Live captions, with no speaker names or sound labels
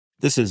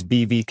This is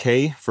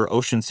BVK for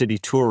Ocean City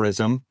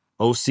Tourism,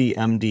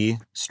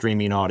 OCMD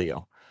Streaming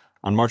Audio.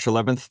 On March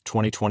 11th,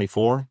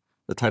 2024,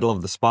 the title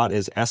of the spot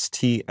is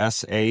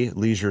STSA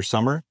Leisure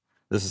Summer.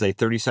 This is a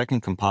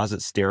 30-second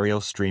composite stereo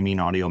streaming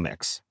audio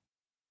mix.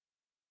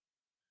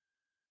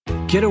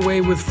 Get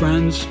away with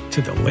friends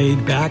to the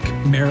laid-back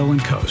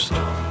Maryland coast,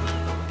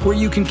 where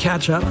you can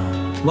catch up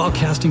while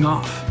casting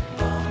off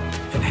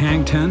and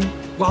hang 10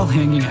 while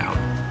hanging out,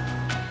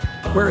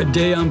 where a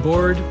day on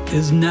board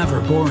is never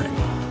boring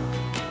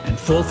and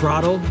full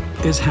throttle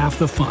is half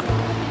the fun,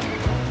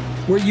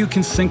 where you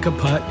can sink a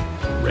putt,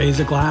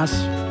 raise a glass,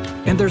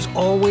 and there's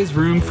always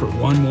room for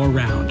one more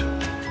round.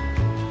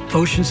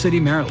 Ocean City,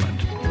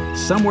 Maryland,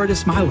 somewhere to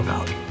smile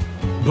about.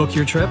 Book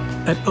your trip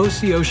at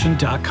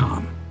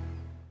OCOcean.com.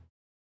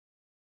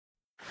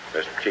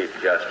 Mr.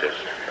 Chief Justice,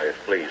 may it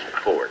please the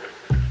court.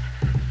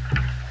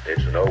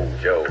 It's an old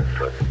joke,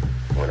 but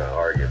when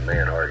a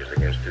man argues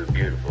against two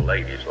beautiful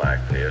ladies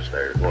like this,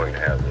 they're going to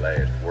have the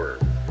last word.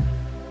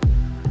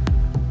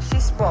 She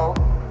spoke,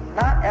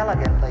 not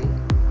elegantly,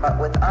 but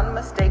with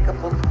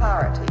unmistakable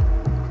clarity.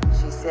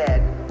 She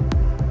said,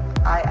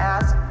 "I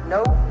ask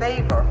no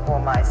favor for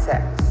my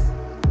sex.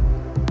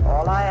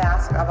 All I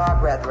ask of our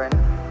brethren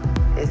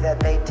is that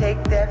they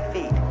take their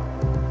feet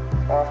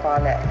off our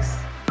necks."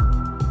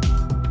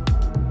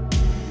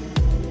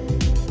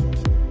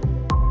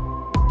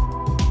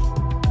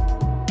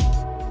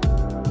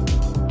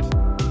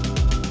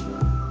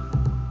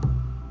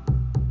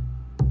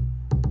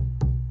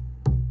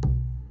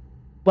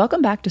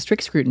 Welcome back to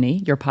Strict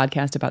Scrutiny, your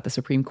podcast about the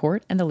Supreme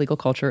Court and the legal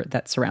culture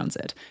that surrounds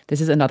it.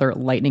 This is another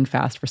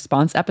lightning-fast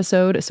response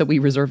episode, so we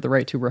reserve the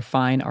right to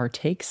refine our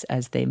takes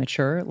as they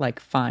mature,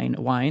 like fine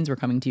wines. We're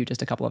coming to you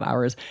just a couple of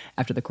hours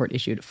after the court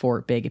issued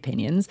 4 big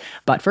opinions.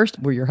 But first,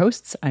 we're your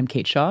hosts. I'm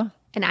Kate Shaw.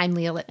 And I'm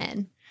Leah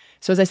Littman.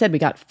 So as I said, we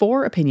got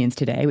 4 opinions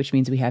today, which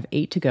means we have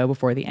 8 to go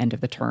before the end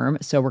of the term.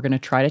 So we're going to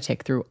try to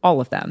tick through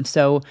all of them.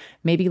 So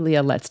maybe,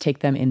 Leah, let's take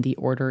them in the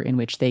order in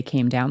which they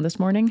came down this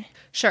morning.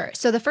 Sure.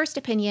 So the first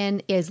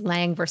opinion is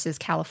Lang versus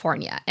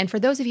California. And for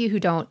those of you who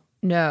don't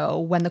know,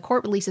 when the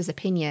court releases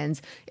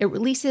opinions, it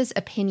releases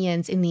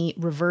opinions in the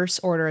reverse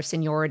order of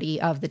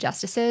seniority of the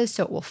justices.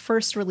 So it will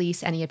first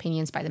release any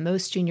opinions by the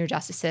most junior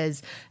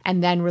justices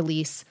and then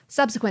release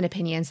subsequent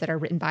opinions that are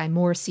written by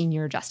more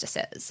senior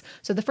justices.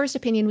 So the first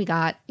opinion we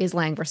got is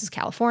Lang versus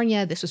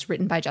California. This was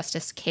written by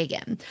Justice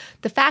Kagan.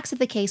 The facts of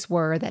the case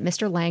were that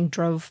Mr. Lang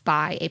drove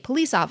by a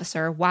police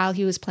officer while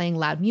he was playing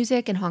loud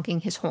music and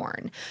honking his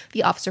horn.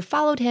 The officer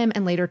followed him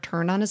and later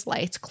turned on his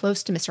lights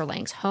close to Mr.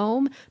 Lang's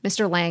home.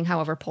 Mr. Lang,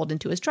 however, pulled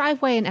into his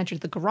driveway and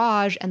entered the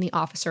garage, and the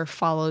officer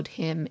followed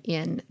him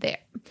in there.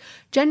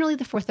 Generally,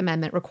 the Fourth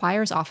Amendment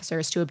requires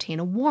officers to obtain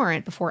a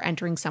warrant before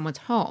entering someone's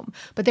home,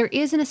 but there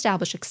is an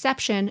established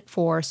exception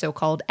for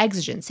so-called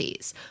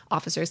exigencies.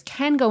 Officers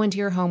can go into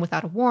your home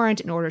without a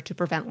warrant in order to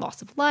prevent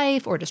loss of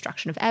life or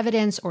destruction of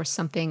evidence or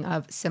something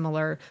of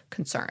similar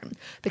concern.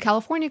 The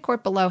California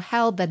court below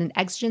held that an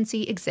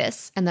exigency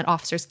exists and that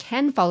officers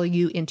can follow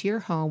you into your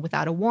home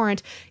without a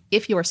warrant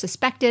if you are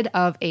suspected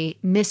of a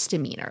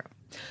misdemeanor.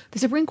 The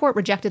Supreme Court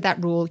rejected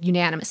that rule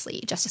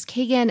unanimously. Justice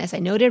Kagan, as I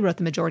noted, wrote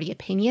the majority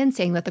opinion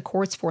saying that the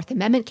court's Fourth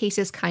Amendment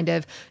cases kind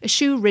of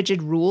eschew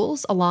rigid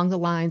rules along the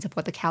lines of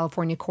what the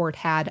California court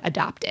had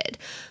adopted.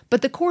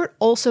 But the court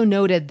also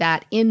noted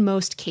that in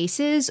most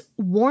cases,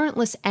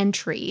 warrantless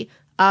entry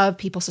of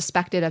people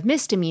suspected of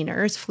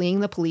misdemeanors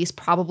fleeing the police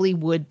probably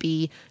would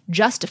be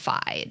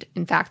justified.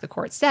 In fact, the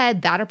court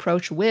said that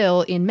approach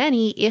will, in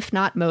many, if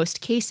not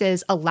most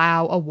cases,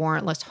 allow a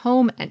warrantless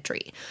home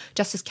entry.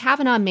 Justice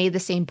Kavanaugh made the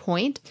same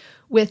point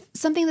with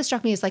something that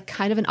struck me as like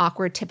kind of an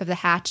awkward tip of the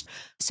hat.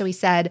 So he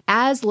said,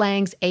 as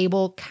Lang's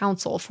able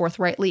counsel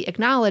forthrightly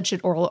acknowledged at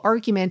oral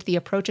argument, the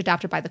approach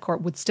adopted by the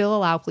court would still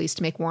allow police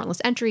to make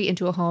warrantless entry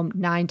into a home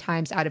 9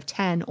 times out of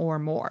 10 or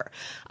more.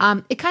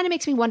 It kind of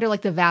makes me wonder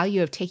like the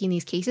value of taking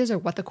these cases or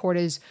what the court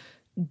is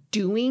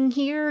doing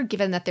here,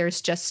 given that there's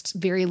just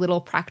very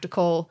little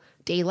practical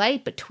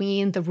daylight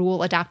between the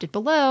rule adopted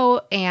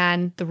below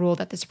and the rule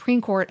that the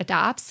Supreme Court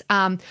adopts.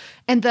 And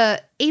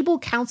the able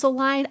counsel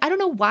line, I don't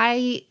know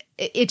why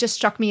it just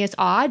struck me as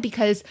odd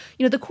because,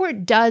 you know, the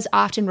court does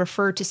often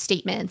refer to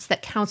statements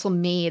that counsel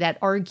made at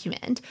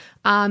argument.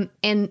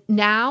 And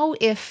now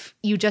if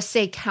you just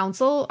say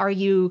counsel, are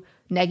you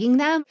negging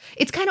them?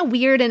 It's kind of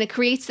weird and it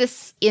creates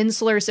this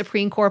insular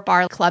Supreme Court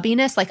bar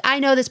clubbiness. Like, I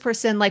know this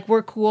person, like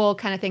we're cool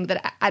kind of thing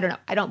that I don't know.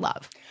 I don't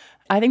love.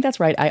 I think that's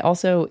right. I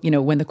also, you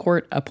know, when the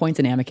court appoints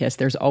an amicus,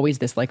 there's always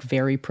this like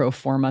very pro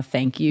forma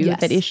thank you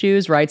that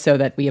issues, right? So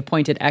that we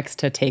appointed X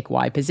to take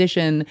Y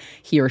position.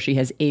 He or she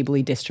has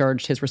ably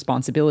discharged his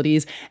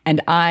responsibilities.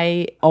 And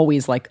I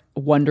always like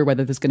wonder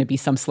whether there's going to be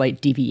some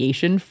slight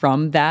deviation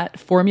from that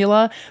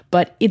formula.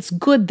 But it's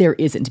good there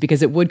isn't,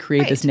 because it would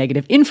create this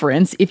negative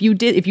inference if you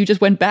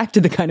just went back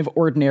to the kind of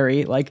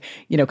ordinary, like,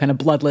 kind of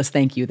bloodless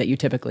thank you that you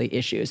typically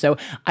issue. So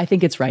I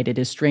think it's right. It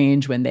is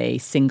strange when they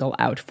single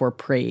out for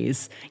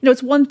praise.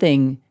 It's one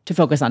thing to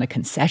focus on a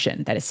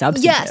concession that is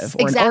substantive,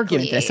 or an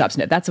argument that is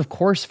substantive. That's of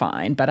course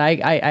fine, but I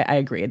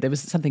agree. There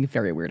was something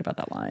very weird about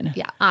that line.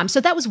 Yeah.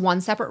 So that was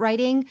one separate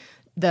writing,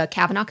 the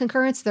Kavanaugh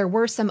concurrence. There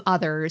were some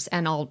others,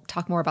 and I'll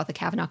talk more about the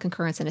Kavanaugh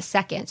concurrence in a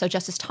second. So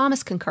Justice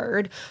Thomas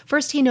concurred.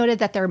 First, he noted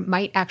that there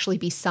might actually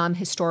be some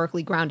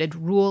historically grounded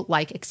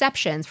rule-like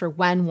exceptions for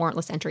when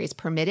warrantless entry is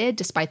permitted,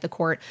 despite the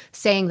court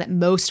saying that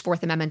most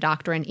Fourth Amendment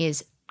doctrine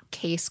is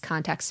case,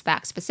 context,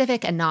 fact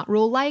specific and not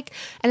rule-like.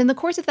 And in the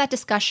course of that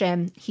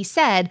discussion, he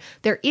said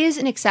there is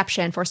an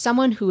exception for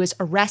someone who is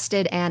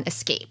arrested and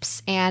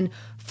escapes. And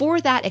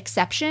for that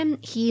exception,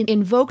 he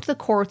invoked the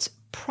court's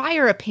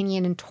prior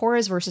opinion in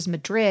Torres versus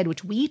Madrid,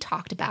 which we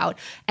talked about.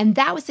 And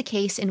that was the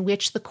case in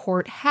which the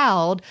court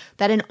held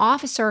that an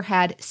officer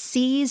had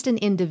seized an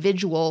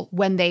individual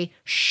when they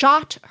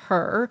shot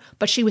her,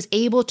 but she was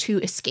able to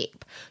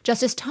escape.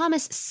 Justice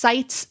Thomas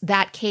cites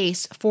that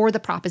case for the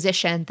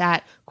proposition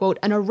that, quote,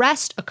 an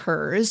arrest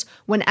occurs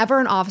whenever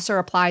an officer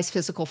applies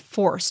physical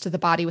force to the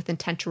body with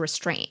intent to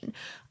restrain.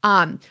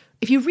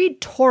 If you read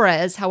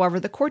Torres, however,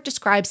 the court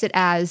describes it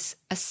as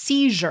a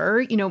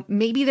seizure.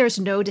 Maybe there's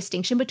no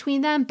distinction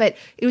between them, but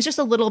it was just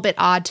a little bit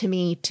odd to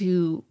me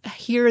to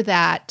hear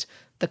that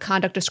the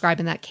conduct described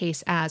in that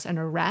case as an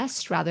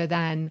arrest rather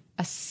than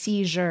a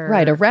seizure.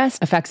 Right. Arrest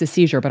affects a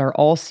seizure, but are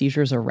all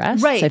seizures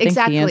arrests? Right, I think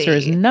exactly. the answer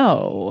is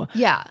no.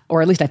 Yeah.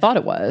 Or at least I thought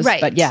it was.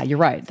 Right. But yeah, you're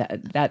right.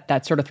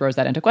 That sort of throws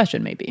that into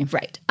question, maybe.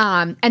 Right.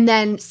 And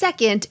then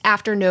second,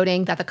 after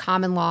noting that the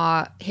common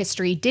law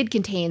history did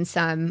contain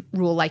some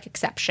rule-like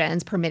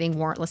exceptions permitting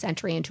warrantless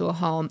entry into a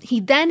home, he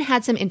then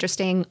had some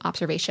interesting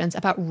observations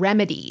about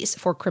remedies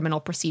for criminal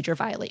procedure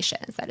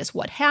violations. That is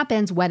what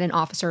happens when an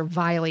officer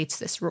violates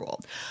this rule.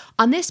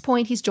 On this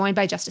point, he's joined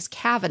by Justice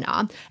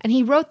Kavanaugh, and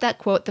he wrote that,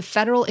 quote, the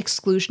federal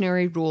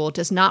exclusionary rule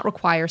does not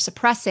require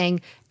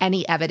suppressing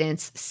any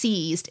evidence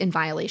seized in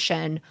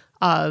violation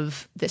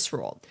of this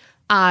rule.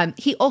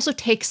 He also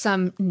takes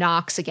some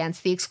knocks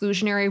against the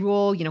exclusionary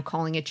rule,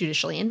 calling it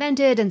judicially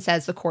invented, and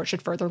says the court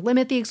should further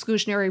limit the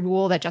exclusionary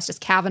rule. That Justice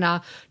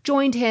Kavanaugh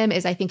joined him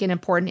is, I think, an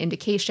important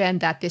indication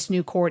that this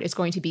new court is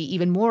going to be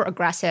even more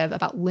aggressive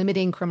about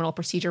limiting criminal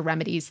procedure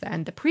remedies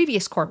than the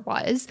previous court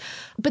was.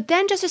 But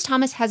then Justice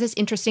Thomas has this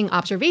interesting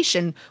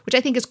observation, which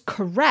I think is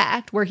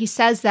correct, where he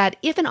says that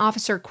if an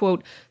officer,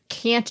 quote,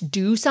 can't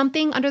do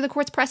something under the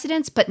court's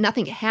precedents, but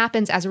nothing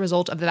happens as a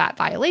result of that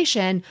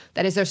violation,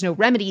 that is, there's no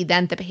remedy,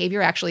 then the behavior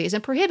actually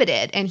isn't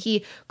prohibited. And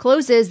he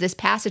closes this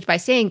passage by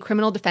saying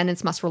criminal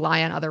defendants must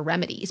rely on other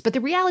remedies. But the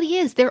reality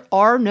is there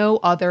are no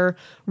other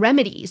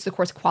remedies. The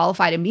court's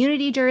qualified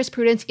immunity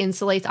jurisprudence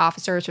insulates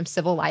officers from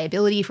civil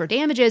liability for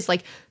damages.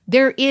 Like,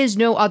 there is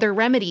no other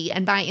remedy.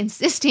 And by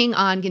insisting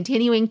on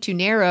continuing to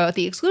narrow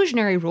the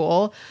exclusionary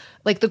rule,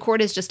 like, the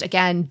court is just,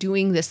 again,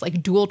 doing this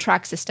like dual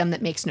track system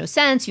that makes no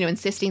sense,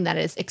 insisting that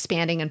it's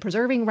expanding and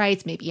preserving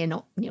rights, maybe in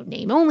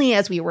name only,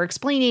 as we were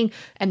explaining,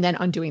 and then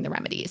undoing the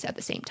remedies at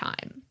the same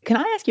time. Can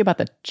I ask you about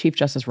the Chief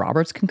Justice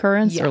Roberts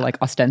concurrence, or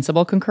like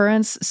ostensible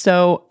concurrence?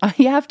 So I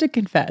have to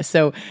confess,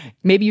 so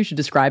maybe you should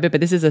describe it,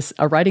 but this is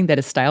a writing that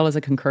is styled as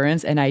a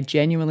concurrence, and I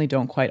genuinely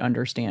don't quite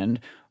understand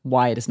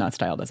why it is not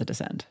styled as a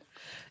dissent.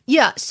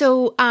 Yeah,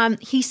 so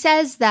he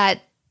says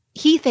that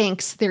he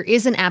thinks there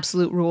is an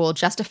absolute rule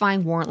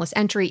justifying warrantless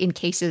entry in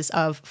cases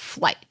of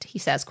flight. He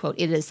says, quote,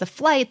 it is the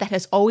flight that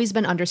has always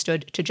been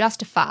understood to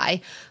justify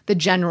the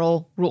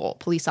general rule.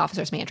 Police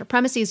officers may enter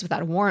premises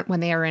without a warrant when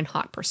they are in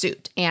hot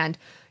pursuit. And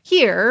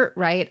here,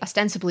 right,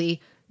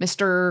 ostensibly,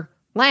 Mr.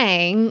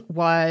 Lang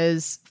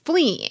was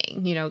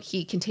fleeing.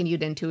 He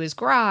continued into his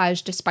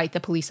garage despite the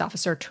police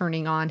officer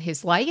turning on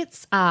his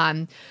lights.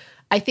 I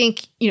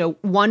think,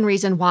 one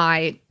reason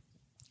why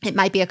it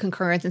might be a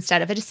concurrence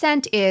instead of a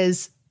dissent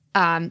is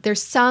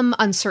there's some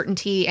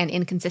uncertainty and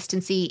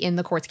inconsistency in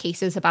the court's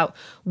cases about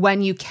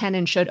when you can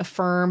and should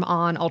affirm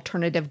on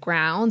alternative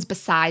grounds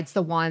besides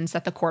the ones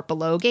that the court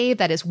below gave.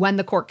 That is, when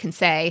the court can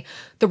say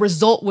the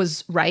result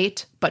was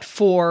right, but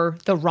for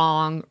the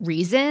wrong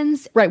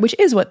reasons. Right, which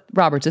is what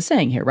Roberts is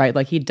saying here, right?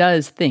 Like, he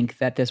does think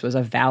that this was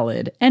a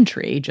valid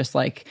entry, just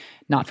like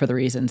not for the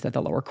reasons that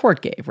the lower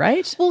court gave,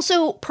 right? Well,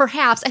 so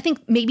perhaps, I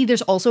think maybe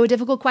there's also a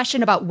difficult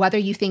question about whether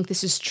you think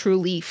this is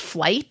truly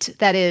flight.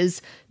 That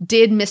is,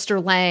 did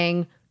Mr.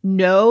 Lang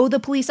know the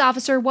police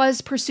officer was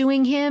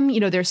pursuing him?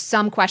 There's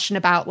some question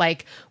about,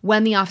 like,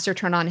 when the officer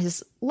turned on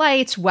his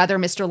lights, whether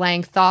Mr.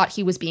 Lang thought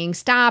he was being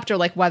stopped, or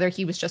like whether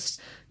he was just,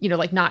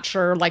 like not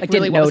sure, like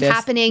really what was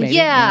happening. Maybe.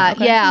 Yeah.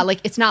 Okay. Yeah. Like,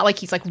 it's not like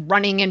he's like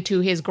running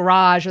into his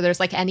garage, or there's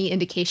like any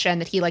indication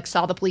that he like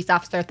saw the police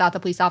officer, thought the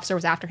police officer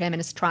was after him and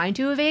is trying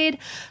to evade.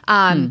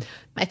 I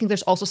think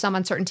there's also some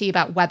uncertainty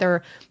about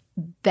whether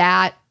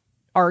that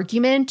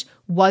argument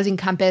was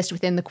encompassed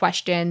within the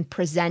question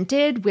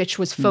presented, which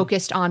was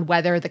focused on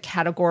whether the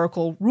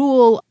categorical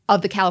rule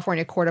of the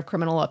California Court of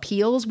Criminal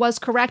Appeals was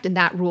correct. And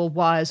that rule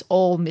was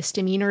all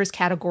misdemeanors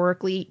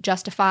categorically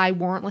justify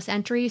warrantless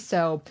entry.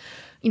 So,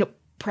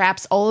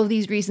 perhaps all of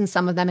these reasons,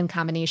 some of them in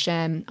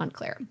combination,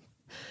 unclear.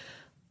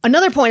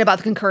 Another point about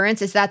the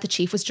concurrence is that the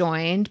chief was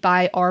joined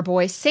by our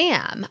boy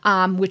Sam,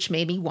 which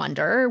made me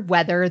wonder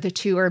whether the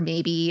two are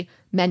maybe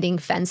mending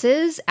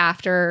fences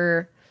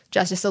after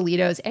Justice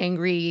Alito's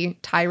angry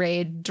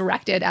tirade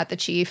directed at the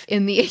chief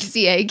in the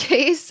ACA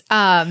case.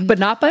 But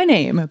not by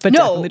name, but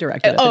definitely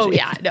directed at the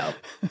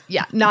chief.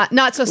 Yeah,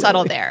 not so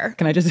subtle there.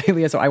 Can I just say,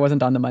 Leah, so I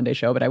wasn't on the Monday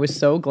show, but I was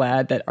so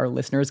glad that our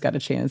listeners got a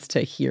chance to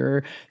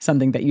hear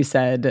something that you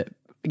said,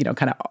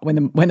 kind of when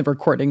the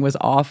recording was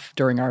off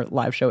during our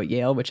live show at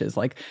Yale, which is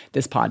like,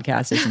 this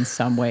podcast is in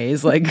some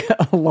ways like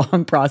a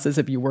long process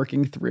of you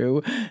working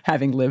through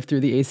having lived through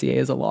the ACA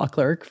as a law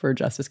clerk for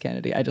Justice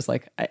Kennedy. I just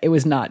it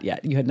was not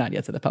yet, you had not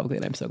yet said it publicly,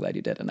 and I'm so glad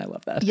you did, and I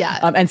love that. Yeah.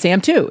 And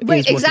Sam too.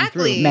 Right,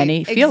 exactly. Through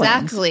many feelings.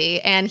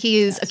 Exactly. And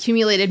he's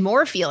accumulated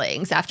more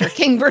feelings after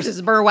King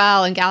versus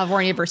Burwell and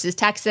California versus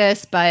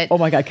Texas, but... Oh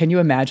my God, can you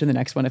imagine the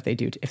next one if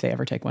they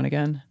ever take one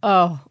again?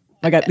 Oh,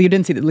 my God, you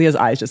didn't see that Leah's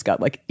eyes just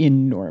got like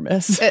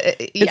enormous. Yeah.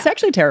 It's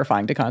actually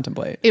terrifying to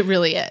contemplate. It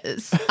really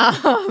is.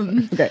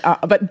 Okay,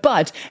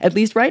 but at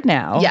least right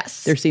now,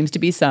 yes, there seems to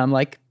be some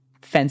like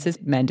fences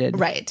mended,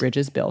 right,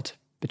 bridges built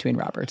between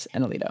Roberts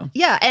and Alito.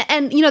 Yeah,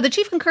 and the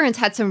chief concurrence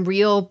had some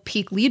real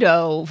peak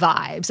Alito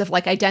vibes of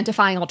like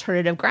identifying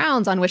alternative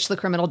grounds on which the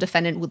criminal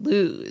defendant would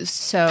lose.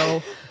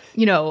 So,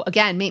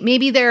 again,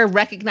 maybe they're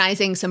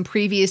recognizing some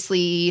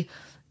previously,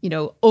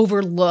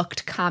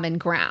 overlooked common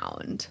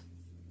ground.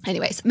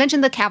 Anyways,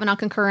 mentioned the Kavanaugh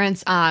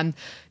concurrence.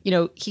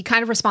 He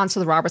kind of responds to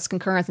the Roberts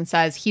concurrence and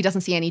says he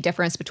doesn't see any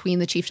difference between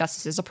the Chief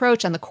Justice's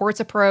approach and the court's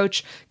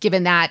approach,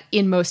 given that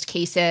in most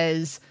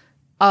cases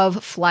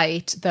of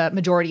flight, the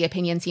majority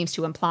opinion seems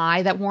to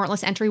imply that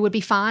warrantless entry would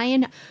be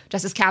fine.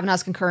 Justice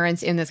Kavanaugh's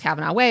concurrence in this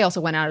Kavanaugh way also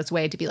went out of its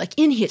way to be like,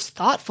 in his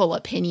thoughtful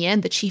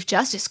opinion, the Chief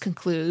Justice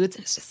concludes.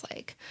 And it's just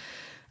like,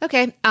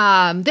 okay. There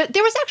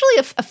was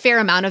actually a fair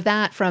amount of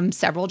that from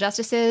several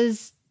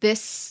justices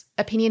this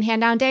opinion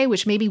hand-down day,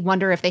 which made me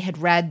wonder if they had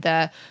read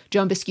the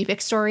Joan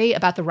Biskupic story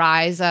about the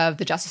rise of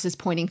the justices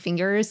pointing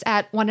fingers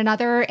at one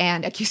another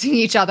and accusing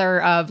each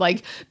other of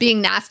like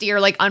being nasty or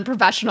like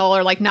unprofessional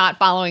or like not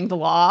following the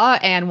law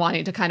and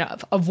wanting to kind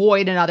of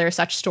avoid another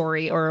such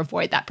story or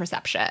avoid that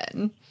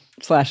perception.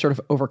 / sort of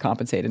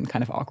overcompensate in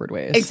kind of awkward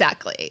ways.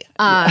 Exactly.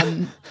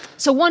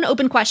 So one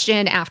open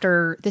question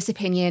after this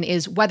opinion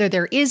is whether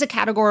there is a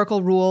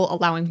categorical rule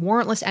allowing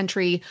warrantless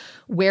entry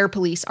where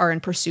police are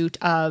in pursuit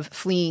of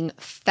fleeing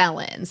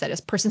felons, that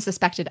is, persons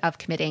suspected of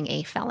committing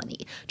a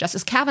felony.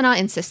 Justice Kavanaugh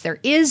insists there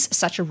is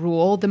such a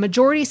rule. The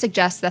majority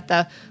suggests that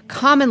the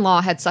common law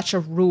had such a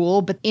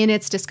rule, but in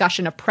its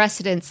discussion of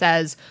precedent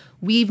says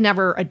we've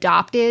never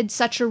adopted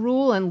such a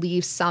rule and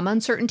leaves some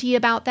uncertainty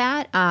about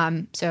that.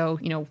 So,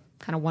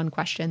 kind of one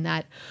question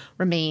that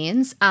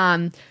remains.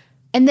 And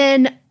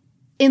then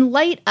in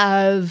light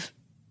of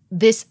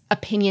this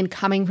opinion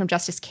coming from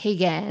Justice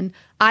Kagan,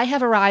 I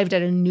have arrived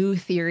at a new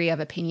theory of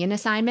opinion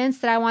assignments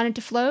that I wanted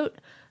to float,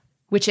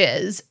 which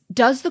is,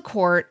 does the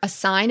court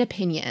assign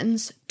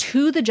opinions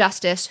to the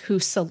justice who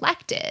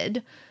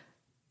selected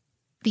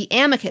the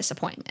amicus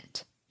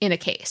appointment in a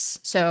case?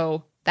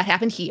 So that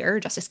happened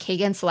here. Justice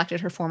Kagan selected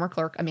her former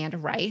clerk, Amanda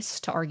Rice,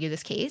 to argue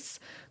this case.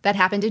 That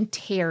happened in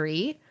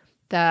Terry,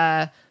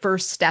 the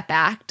First Step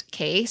Act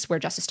case, where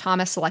Justice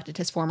Thomas selected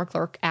his former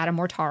clerk, Adam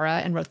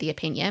Mortara, and wrote the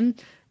opinion.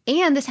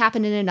 And this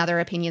happened in another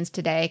opinions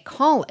today,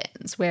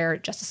 Collins, where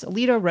Justice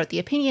Alito wrote the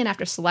opinion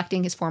after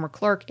selecting his former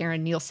clerk,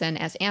 Aaron Nielsen,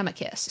 as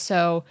amicus.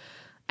 So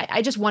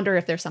I just wonder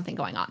if there's something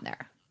going on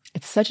there.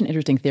 It's such an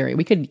interesting theory.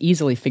 We could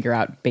easily figure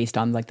out, based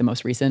on like the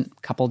most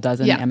recent couple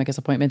dozen amicus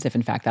appointments, if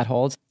in fact that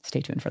holds. Stay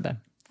tuned for the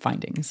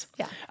findings.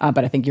 Yeah.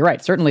 But I think you're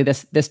right. Certainly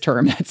this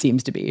term, that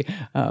seems to be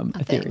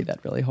a theory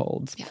that really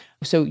holds. Yeah.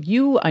 So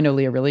you, I know,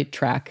 Leah, really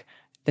track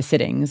the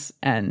sittings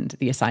and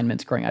the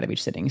assignments growing out of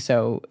each sitting.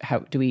 So how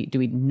do we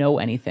know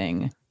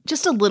anything?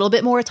 Just a little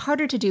bit more. It's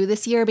harder to do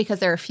this year because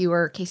there are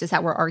fewer cases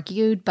that were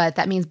argued, but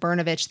that means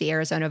Brnovich, the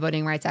Arizona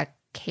Voting Rights Act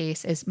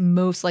case, is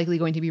most likely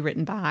going to be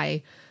written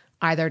by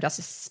either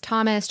Justice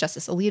Thomas,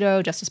 Justice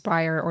Alito, Justice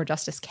Breyer, or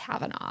Justice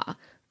Kavanaugh,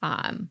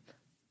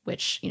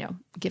 which,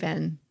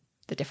 given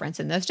the difference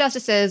in those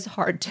justices,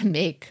 hard to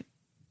make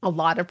a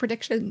lot of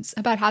predictions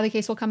about how the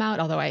case will come out,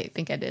 although I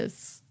think it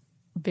is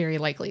very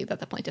likely that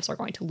the plaintiffs are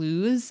going to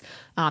lose.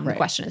 Right. The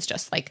question is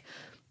just like,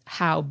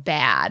 how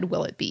bad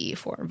will it be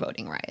for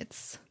voting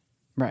rights?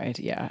 Right,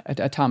 yeah.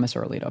 A Thomas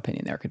or Alito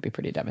opinion there could be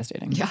pretty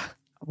devastating. Yeah.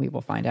 We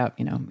will find out,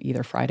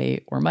 either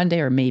Friday or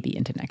Monday or maybe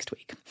into next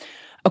week.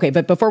 Okay,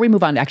 but before we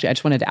move on, actually, I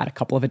just wanted to add a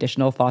couple of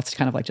additional thoughts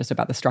kind of like just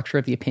about the structure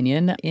of the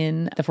opinion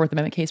in the Fourth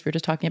Amendment case we were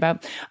just talking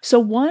about. So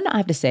one, I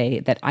have to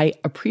say that I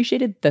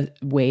appreciated the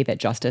way that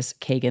Justice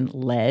Kagan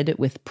led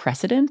with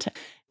precedent.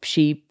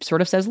 She sort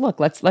of says, look,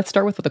 let's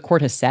start with what the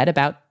court has said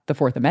about the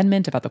Fourth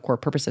Amendment, about the core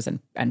purposes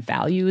and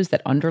values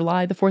that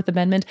underlie the Fourth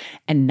Amendment,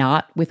 and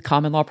not with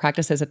common law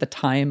practices at the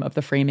time of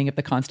the framing of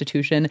the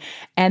Constitution.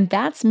 And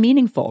that's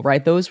meaningful,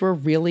 right? Those were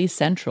really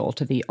central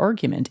to the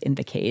argument in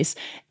the case.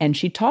 And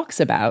she talks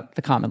about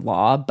the common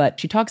law, but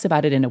she talks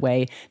about it in a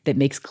way that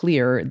makes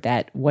clear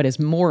that what is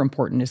more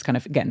important is kind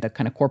of, again, the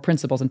kind of core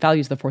principles and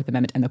values of the Fourth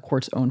Amendment and the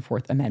court's own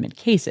Fourth Amendment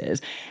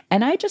cases.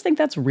 And I just think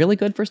that's really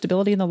good for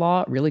stability in the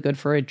law, really good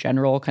for a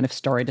general kind of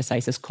stare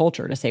decisis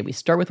culture, to say we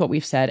start with what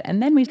we've said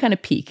and then we kind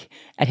of peek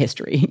at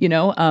history,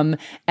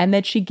 and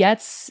that she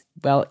gets,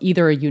 well,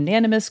 either a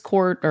unanimous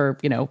court or,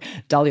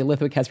 Dahlia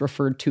Lithwick has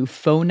referred to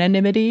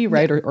phonanimity,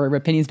 right? Yeah. Or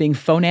opinions being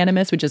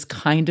phonanimous, which is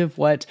kind of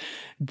what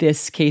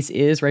this case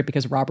is, right?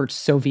 Because Roberts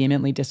so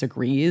vehemently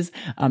disagrees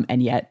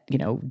and yet,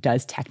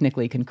 does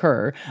technically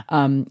concur.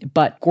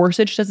 But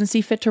Gorsuch doesn't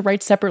see fit to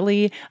write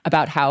separately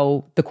about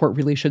how the court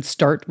really should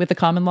start with the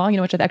common law,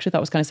 which I actually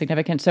thought was kind of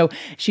significant. So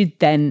she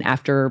then,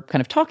 after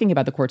kind of talking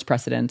about the court's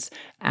precedents,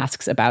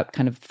 asks about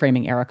kind of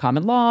framing era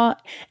common law.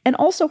 And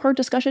also her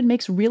discussion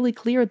makes really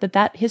clear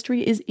that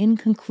history is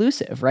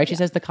inconclusive, right? She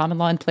says the common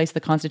law in place of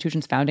the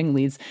Constitution's founding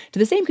leads to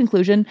the same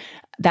conclusion.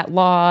 That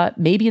law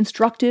may be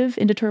instructive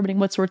in determining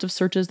what sorts of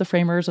searches the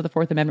framers of the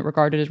Fourth Amendment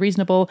regarded as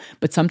reasonable,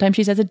 but sometimes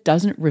she says it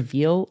doesn't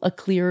reveal a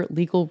clear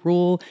legal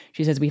rule.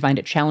 She says we find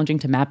it challenging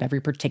to map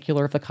every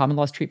particular of the common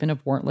law's treatment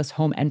of warrantless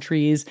home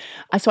entries.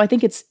 So I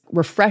think it's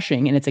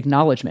refreshing in its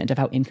acknowledgement of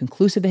how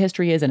inconclusive the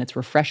history is, and it's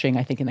refreshing,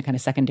 I think, in the kind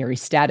of secondary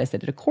status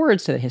that it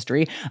accords to the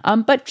history.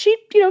 But she,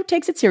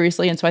 takes it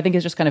seriously, and so I think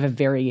it's just kind of a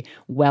very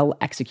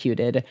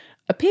well-executed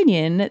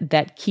opinion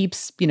that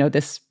keeps,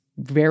 this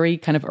very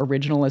kind of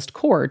originalist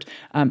court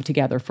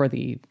together for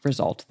the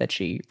result that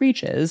she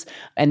reaches.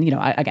 And,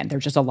 again,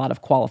 there's just a lot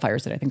of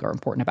qualifiers that I think are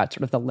important about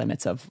sort of the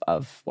limits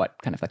of what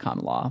kind of the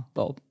common law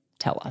will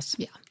tell us.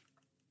 Yeah.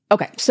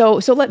 Okay, so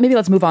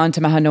let's move on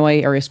to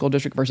Mahanoy Area School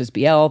District versus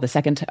BL, the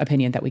second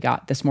opinion that we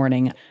got this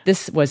morning.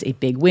 This was a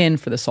big win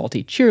for the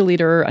salty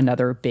cheerleader,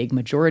 another big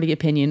majority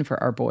opinion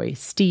for our boy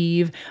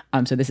Steve.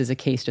 So this is a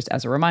case, just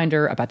as a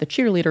reminder, about the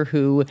cheerleader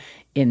who,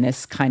 in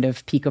this kind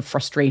of peak of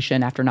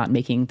frustration after not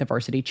making the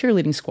varsity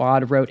cheerleading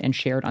squad, wrote and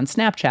shared on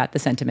Snapchat the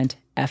sentiment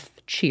F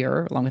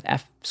cheer, along with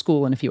F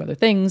school and a few other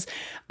things.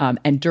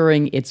 And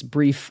during its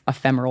brief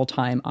ephemeral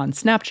time on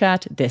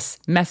Snapchat, this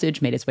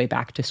message made its way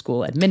back to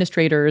school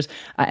administrators,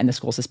 and the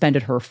school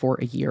suspended her for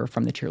a year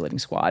from the cheerleading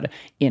squad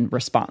in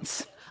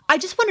response. I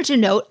just wanted to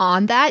note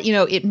on that,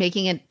 it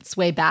making its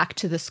way back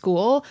to the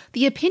school,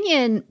 the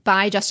opinion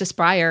by Justice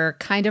Breyer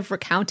kind of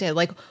recounted,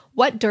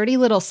 what dirty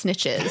little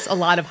snitches a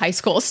lot of high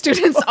school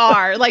students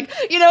are.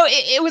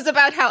 It was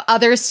about how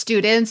other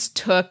students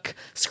took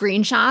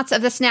screenshots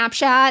of the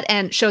Snapchat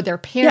and showed their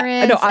parents.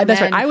 Yeah, no, that's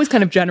right. I was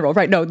kind of general,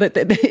 right? No,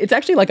 it's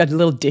actually a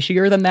little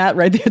dishier than that,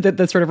 right?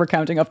 The sort of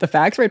recounting of the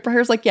facts, right?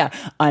 Breyer's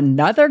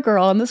another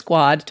girl on the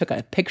squad took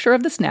a picture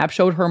of the snap,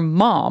 showed her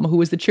mom, who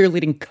was the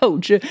cheerleading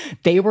coach.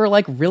 They were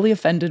really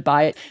offended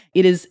by it.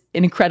 It is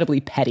an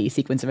incredibly petty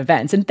sequence of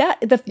events. And that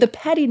the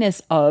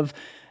pettiness of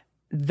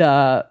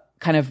the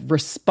kind of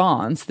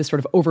response, this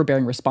sort of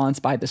overbearing response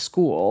by the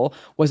school,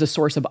 was a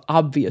source of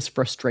obvious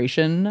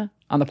frustration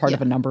on the part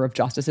of a number of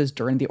justices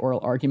during the oral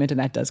argument. And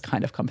that does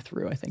kind of come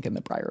through, I think, in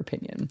the Breyer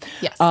opinion.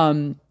 Yes.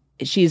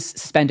 She's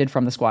suspended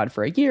from the squad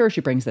for a year.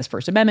 She brings this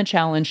First Amendment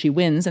challenge. She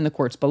wins in the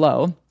courts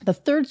below. The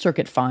Third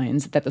Circuit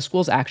finds that the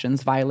school's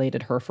actions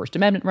violated her First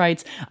Amendment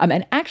rights,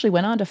 and actually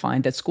went on to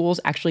find that schools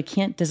actually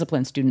can't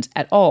discipline students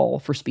at all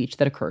for speech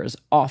that occurs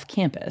off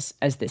campus,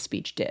 as this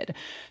speech did.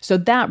 So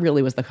that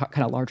really was the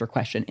kind of larger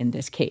question in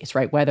this case,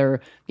 right?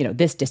 Whether,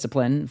 this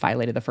discipline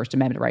violated the First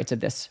Amendment rights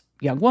of this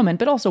young woman,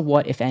 but also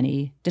what, if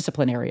any,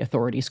 disciplinary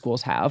authority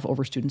schools have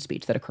over student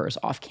speech that occurs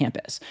off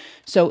campus.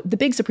 So the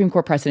big Supreme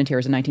Court precedent here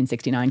is a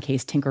 1969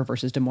 case, Tinker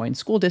versus Des Moines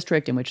School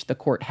District, in which the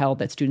court held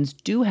that students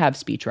do have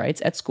speech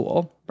rights at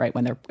school, right,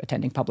 when they're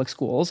attending public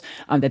schools,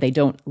 that they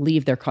don't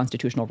leave their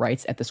constitutional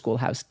rights at the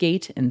schoolhouse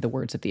gate, in the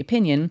words of the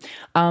opinion.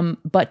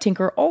 But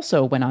Tinker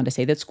also went on to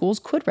say that schools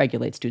could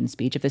regulate student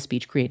speech if the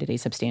speech created a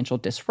substantial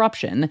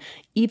disruption,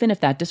 even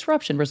if that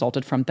disruption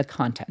resulted from the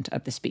content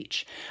of the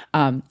speech.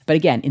 But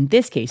again, in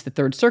this case, the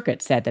Third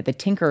Circuit said that the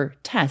Tinker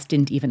test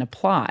didn't even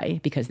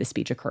apply because the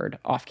speech occurred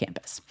off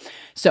campus.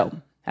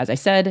 So, as I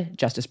said,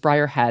 Justice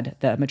Breyer had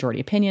the majority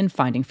opinion,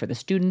 finding for the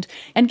student,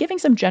 and giving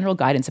some general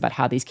guidance about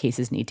how these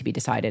cases need to be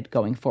decided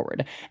going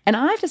forward. And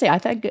I have to say, I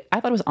thought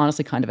it was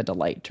honestly kind of a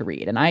delight to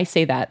read. And I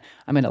say that,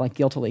 I'm going to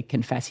guiltily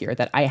confess here,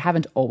 that I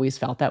haven't always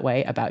felt that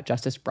way about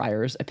Justice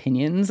Breyer's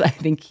opinions. I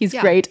think he's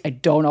great. I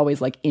don't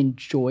always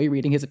enjoy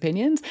reading his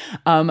opinions.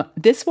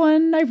 This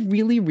one I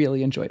really,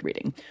 really enjoyed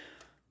reading.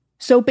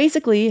 So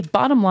basically,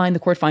 bottom line, the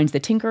court finds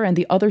that Tinker and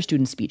the other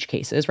student speech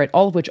cases, right,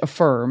 all of which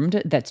affirmed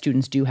that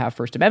students do have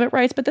First Amendment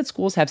rights, but that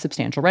schools have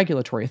substantial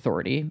regulatory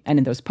authority. And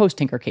in those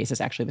post-Tinker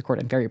cases, actually, the court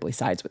invariably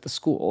sides with the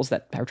schools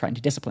that are trying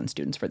to discipline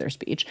students for their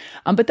speech.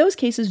 But those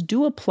cases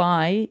do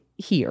apply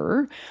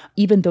here,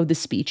 even though the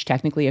speech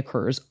technically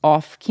occurs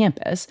off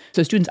campus.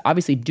 So students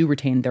obviously do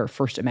retain their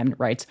First Amendment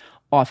rights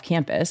off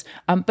campus,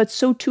 but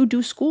so too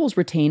do schools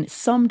retain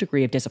some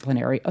degree of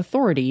disciplinary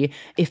authority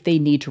if they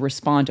need to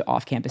respond to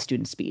off-campus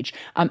student speech.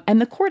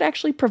 And the court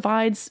actually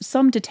provides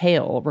some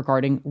detail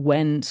regarding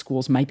when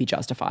schools might be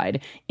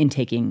justified in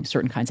taking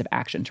certain kinds of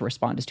action to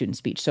respond to student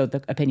speech. So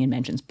the opinion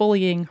mentions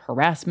bullying,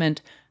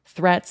 harassment,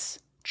 threats,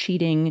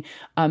 cheating.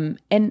 And,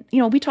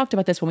 we talked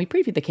about this when we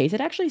previewed the case. It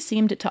actually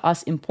seemed to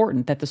us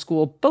important that the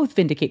school both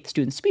vindicate the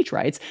student's speech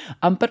rights,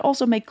 but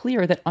also make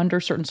clear that under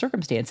certain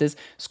circumstances,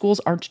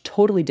 schools aren't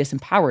totally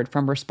disempowered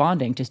from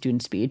responding to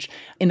student speech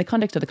in the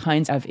context of the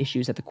kinds of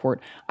issues that the court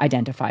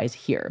identifies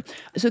here.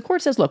 So the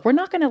court says, look, we're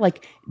not going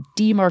to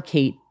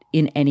demarcate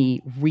in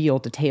any real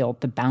detail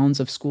the bounds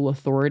of school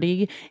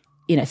authority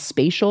in a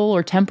spatial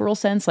or temporal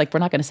sense. We're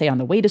not going to say on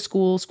the way to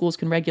school, schools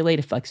can regulate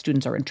if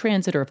students are in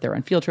transit or if they're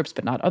on field trips,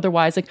 but not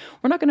otherwise.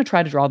 We're not going to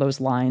try to draw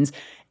those lines,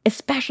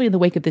 especially in the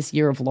wake of this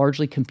year of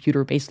largely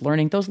computer-based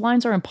learning. Those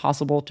lines are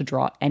impossible to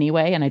draw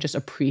anyway, and I just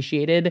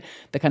appreciated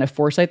the kind of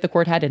foresight the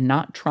court had in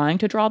not trying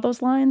to draw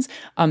those lines.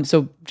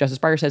 So Justice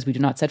Breyer says we do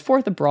not set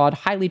forth a broad,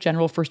 highly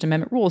general First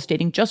Amendment rule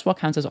stating just what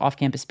counts as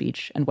off-campus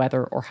speech and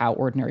whether or how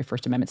ordinary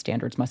First Amendment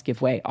standards must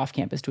give way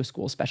off-campus to a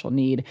school's special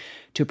need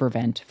to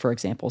prevent, for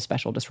example,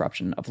 special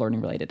disruption of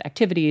learning-related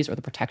activities or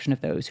the protection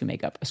of those who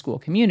make up a school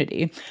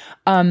community.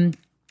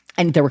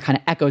 And there were kind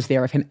of echoes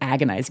there of him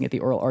agonizing at the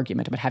oral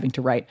argument about having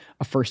to write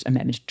a First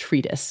Amendment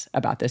treatise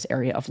about this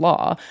area of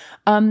law.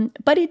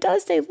 But he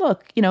does say,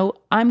 look,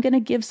 I'm going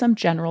to give some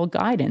general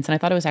guidance. And I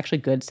thought it was actually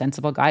good,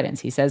 sensible guidance.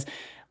 He says,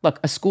 look,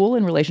 a school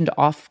in relation to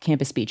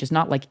off-campus speech is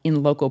not like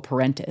in loco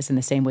parentis in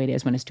the same way it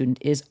is when a student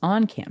is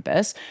on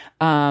campus.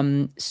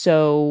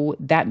 So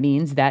that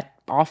means that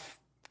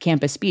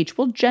off-campus speech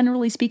will,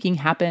 generally speaking,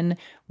 happen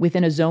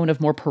within a zone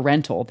of more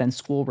parental than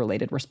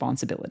school-related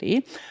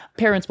responsibility.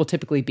 Parents will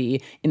typically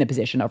be in the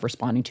position of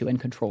responding to and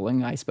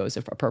controlling, I suppose,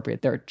 if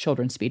appropriate, their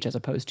children's speech as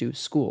opposed to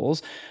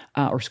schools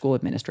or school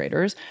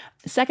administrators.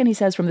 Second, he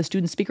says, from the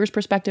student speaker's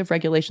perspective,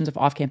 regulations of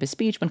off-campus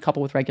speech, when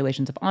coupled with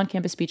regulations of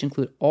on-campus speech,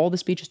 include all the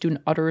speech a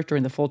student utters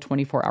during the full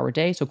 24-hour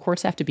day. So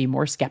courts have to be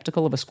more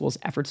skeptical of a school's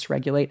efforts to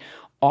regulate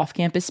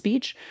off-campus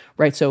speech,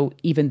 right? So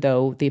even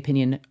though the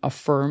opinion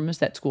affirms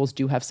that schools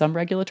do have some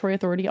regulatory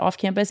authority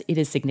off-campus, it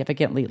is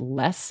significantly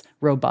less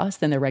robust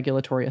than their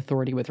regulatory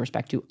authority with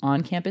respect to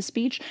on-campus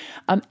speech.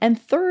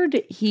 And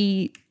third,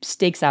 he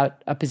stakes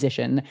out a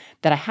position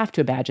that I have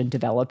to imagine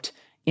developed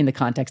in the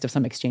context of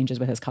some exchanges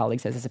with his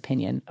colleagues as his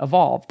opinion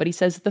evolved. But he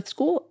says the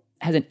school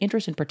has an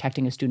interest in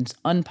protecting a student's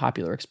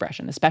unpopular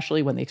expression,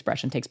 especially when the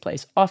expression takes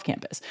place off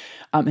campus.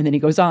 And then he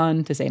goes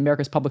on to say,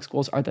 America's public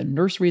schools are the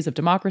nurseries of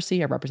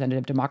democracy. A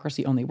representative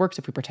democracy only works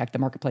if we protect the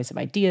marketplace of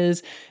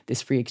ideas.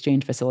 This free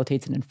exchange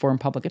facilitates an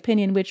informed public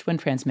opinion, which, when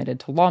transmitted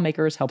to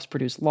lawmakers, helps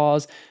produce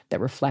laws that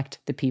reflect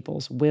the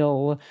people's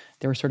will.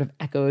 There are sort of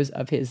echoes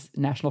of his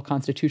National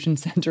Constitution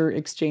Center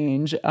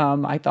exchange.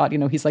 I thought,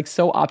 he's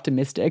so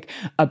optimistic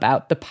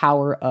about the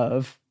power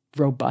of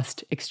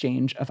robust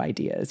exchange of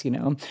ideas,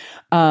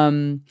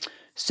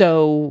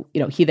 So,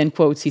 he then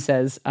quotes, he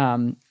says,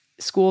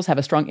 schools have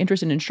a strong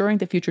interest in ensuring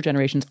that future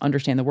generations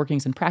understand the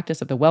workings and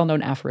practice of the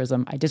well-known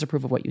aphorism, I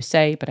disapprove of what you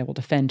say, but I will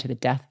defend to the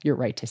death your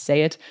right to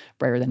say it.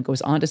 Breyer then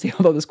goes on to say,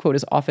 although this quote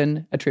is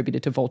often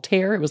attributed to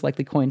Voltaire, it was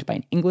likely coined by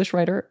an English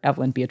writer,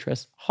 Evelyn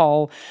Beatrice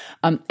Hall.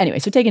 Anyway,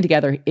 so taken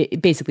together,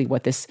 basically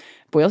what this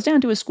boils down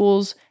to is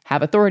schools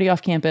have authority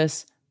off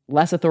campus,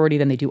 less authority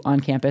than they do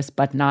on campus,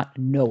 but not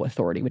no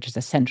authority, which is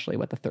essentially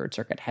what the Third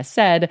Circuit has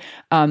said.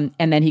 And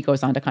then he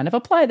goes on to kind of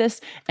apply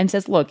this and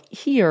says, look,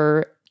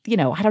 here,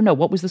 I don't know,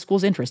 what was the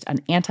school's interest? An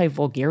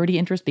anti-vulgarity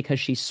interest because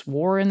she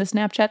swore in the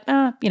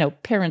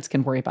Snapchat? Parents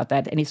can worry about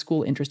that. Any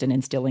school interest in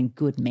instilling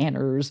good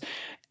manners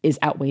is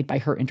outweighed by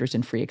her interest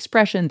in free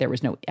expression. There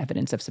was no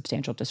evidence of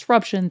substantial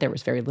disruption. There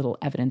was very little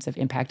evidence of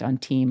impact on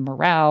team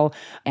morale.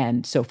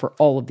 And so for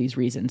all of these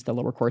reasons, the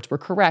lower courts were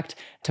correct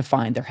to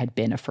find there had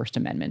been a First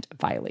Amendment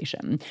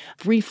violation.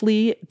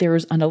 Briefly,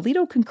 there's an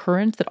Alito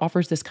concurrence that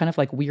offers this kind of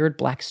weird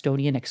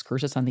Blackstonian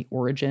excursus on the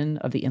origin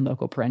of the in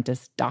loco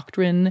parentis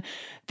doctrine.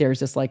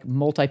 There's this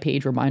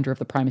multi-page reminder of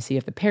the primacy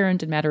of the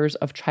parent in matters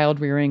of child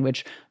rearing,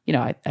 which,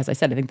 as I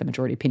said, I think the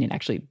majority opinion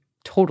actually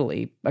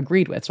totally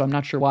agreed with. So I'm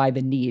not sure why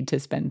the need to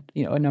spend,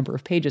 a number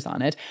of pages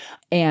on it.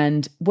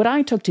 And what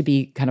I took to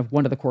be kind of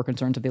one of the core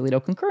concerns of the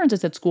Alito concurrence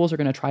is that schools are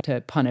going to try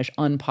to punish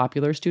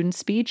unpopular student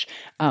speech,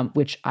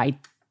 which I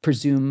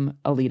presume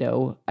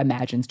Alito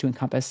imagines to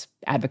encompass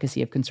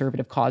advocacy of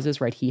conservative causes,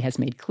 right? He has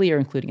made clear,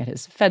 including at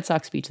his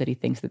FedSoc speech, that he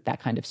thinks that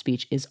kind of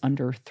speech is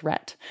under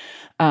threat.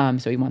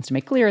 So he wants to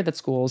make clear that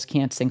schools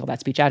can't single that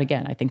speech out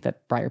again. I think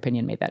that Breyer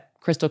opinion made that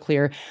crystal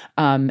clear.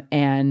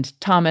 And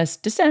Thomas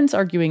dissents,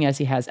 arguing, as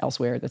he has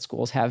elsewhere, that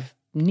schools have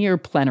near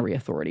plenary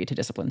authority to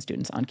discipline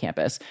students on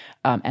campus,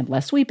 and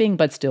less sweeping,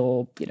 but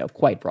still,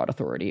 quite broad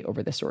authority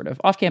over this sort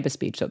of off-campus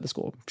speech. So the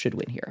school should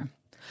win here.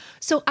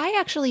 So I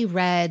actually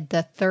read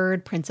the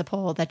third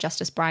principle that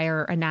Justice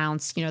Breyer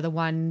announced, the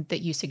one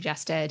that you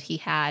suggested he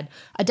had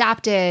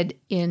adopted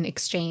in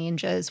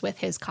exchanges with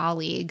his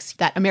colleagues,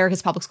 that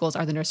America's public schools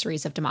are the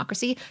nurseries of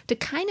democracy, to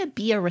kind of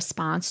be a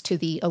response to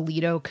the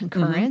Alito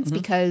concurrence,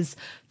 because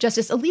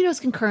Justice Alito's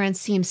concurrence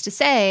seems to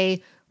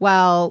say,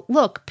 well,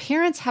 look,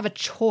 parents have a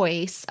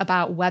choice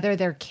about whether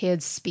their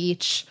kids'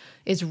 speech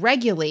is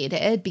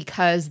regulated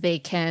because they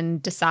can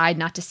decide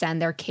not to send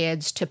their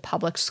kids to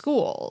public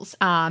schools.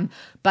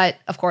 But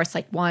of course,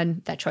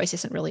 that choice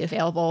isn't really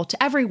available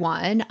to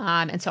everyone.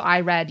 And so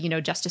I read,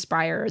 Justice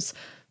Breyer's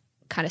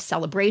kind of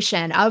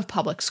celebration of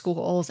public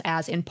schools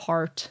as in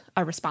part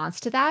a response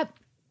to that.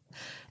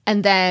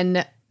 And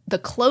then the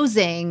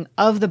closing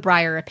of the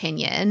Breyer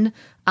opinion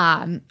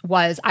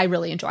was, I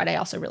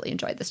also really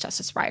enjoyed this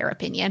Justice Breyer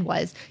opinion,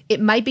 was it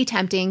might be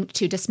tempting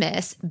to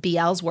dismiss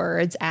BL's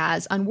words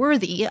as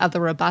unworthy of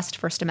the robust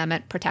First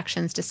Amendment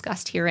protections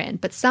discussed herein,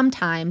 but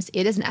sometimes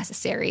it is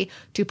necessary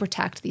to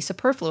protect the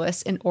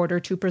superfluous in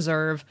order to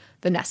preserve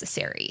the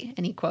necessary.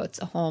 And he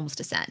quotes a Holmes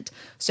dissent.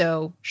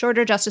 So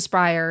shorter Justice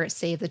Breyer,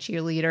 save the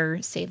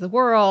cheerleader, save the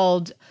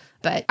world.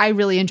 But I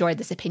really enjoyed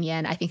this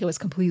opinion. I think it was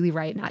completely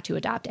right not to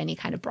adopt any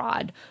kind of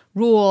broad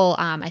rule.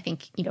 I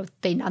think,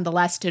 they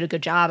nonetheless did a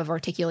good job of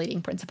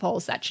articulating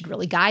principles that should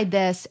really guide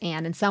this,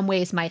 and in some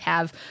ways might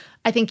have,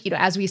 I think,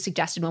 as we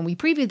suggested when we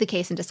previewed the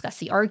case and discussed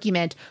the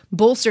argument,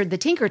 bolstered the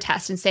Tinker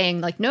test and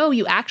saying, no,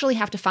 you actually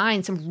have to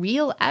find some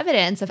real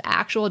evidence of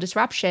actual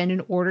disruption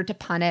in order to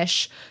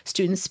punish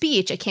student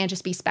speech. It can't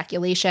just be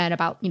speculation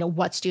about,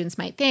 what students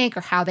might think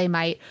or how they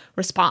might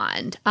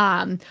respond.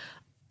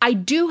 I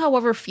do,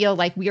 however, feel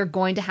like we are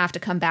going to have to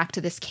come back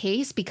to this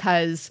case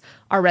because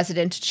our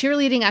resident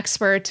cheerleading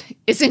expert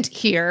isn't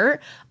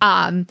here.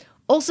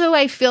 Also,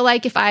 I feel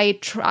like if I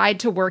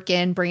tried to work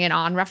in Bring It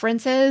On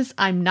references,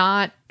 I'm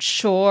not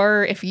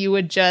sure if you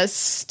would just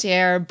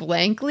stare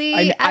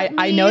blankly at me.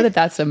 I know that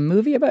that's a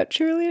movie about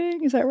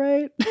cheerleading. Is that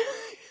right?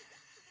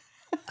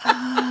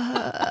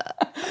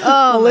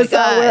 Melissa,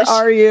 where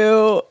are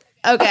you?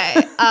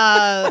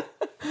 Okay.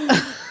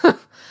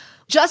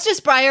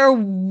 Justice Breyer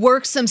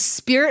worked some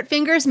spirit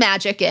fingers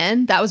magic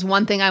in. That was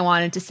one thing I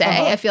wanted to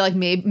say. I feel like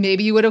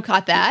maybe you would have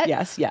caught that.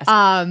 Yes.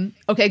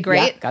 Okay,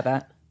 great. Yeah, got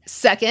that.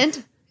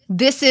 Second,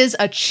 this is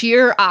a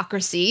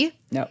cheerocracy.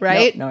 No,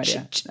 right? No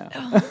idea. No.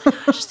 Oh my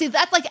gosh. See,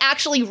 that's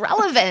actually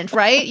relevant,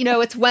 right?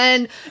 It's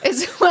when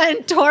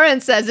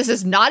Torrance says this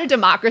is not a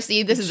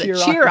democracy, this is a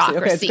cheerocracy.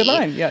 Okay, it's a good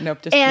line. Yeah, no,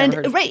 just and never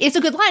heard of it. Right, it's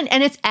a good line,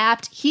 and it's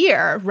apt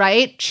here,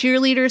 right?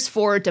 Cheerleaders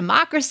for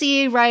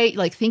democracy, right?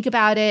 Think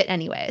about it.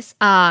 Anyways,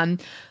 I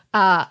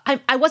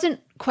wasn't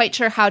quite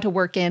sure how to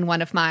work in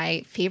one of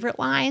my favorite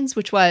lines,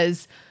 which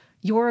was,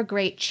 "You're a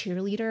great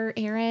cheerleader,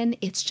 Aaron.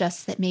 It's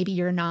just that maybe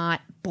you're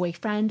not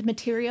boyfriend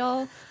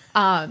material."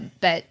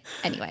 But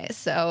anyways,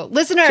 so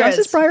listeners,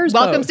 Justice Breyer's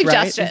welcome both,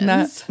 suggestions.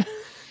 Right?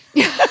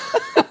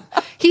 Isn't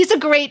He's a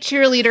great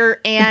cheerleader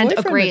and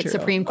a great material.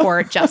 Supreme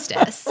Court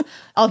justice,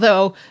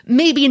 although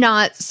maybe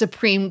not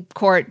Supreme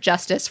Court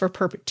justice for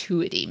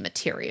perpetuity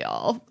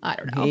material. I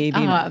don't know. Maybe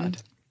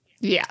not.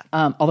 Yeah.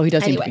 Although he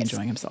does seem to be Anyways.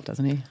 enjoying himself,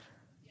 doesn't he?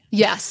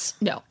 Yes.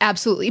 No,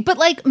 absolutely. But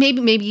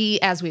maybe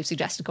as we've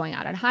suggested, going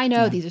out on a high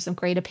note, these are some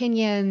great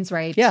opinions,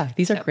 right? Yeah,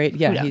 these are great.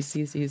 Yeah, who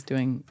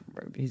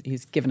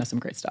he's given us some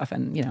great stuff,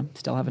 and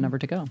still have a number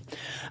to go.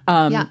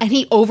 Yeah, and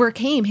he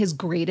overcame his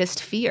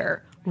greatest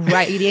fear,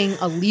 writing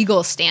a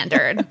legal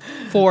standard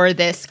for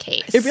this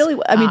case. It really,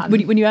 I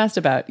mean, when you asked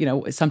about,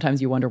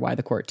 sometimes you wonder why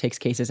the court takes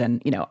cases,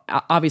 and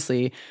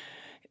obviously,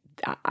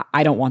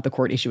 I don't want the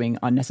court issuing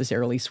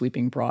unnecessarily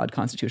sweeping, broad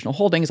constitutional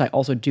holdings. I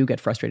also do get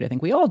frustrated, I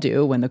think we all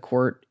do, when the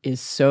court is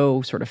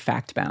so sort of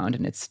fact-bound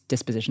in its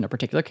disposition of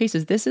particular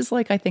cases. This is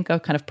I think a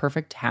kind of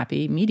perfect,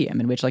 happy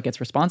medium in which it's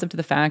responsive to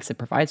the facts, it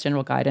provides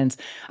general guidance.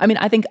 I mean,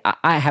 I think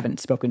I haven't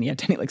spoken yet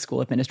to any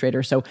school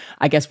administrators, so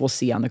I guess we'll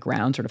see on the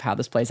ground sort of how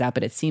this plays out,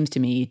 but it seems to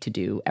me to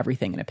do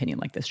everything an opinion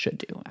like this should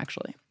do,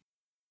 actually.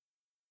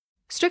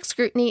 Strict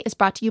Scrutiny is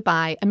brought to you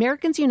by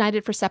Americans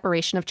United for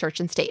Separation of Church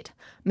and State.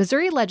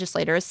 Missouri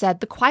legislators said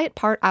the quiet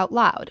part out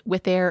loud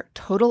with their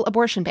total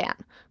abortion ban.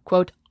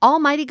 Quote,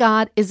 "Almighty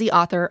God is the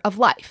author of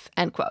life,"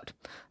 end quote.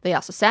 They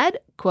also said,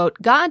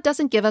 quote, "God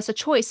doesn't give us a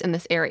choice in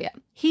this area.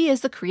 He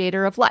is the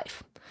creator of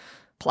life."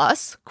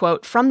 Plus,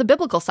 quote, "From the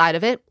biblical side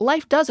of it,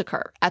 life does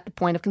occur at the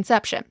point of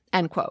conception,"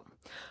 end quote.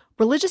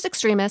 Religious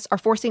extremists are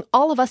forcing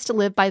all of us to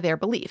live by their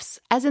beliefs,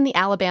 as in the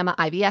Alabama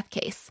IVF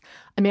case.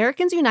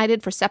 Americans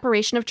United for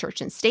Separation of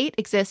Church and State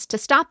exists to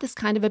stop this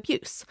kind of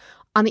abuse.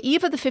 On the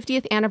eve of the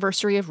 50th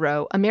anniversary of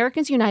Roe,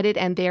 Americans United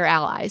and their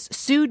allies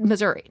sued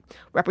Missouri,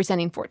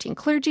 representing 14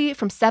 clergy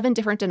from 7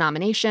 different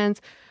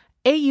denominations.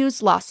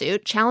 AU's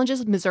lawsuit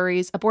challenges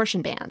Missouri's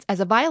abortion bans as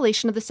a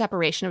violation of the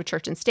separation of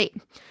church and state.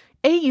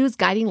 AU's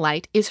guiding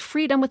light is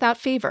freedom without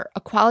favor,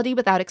 equality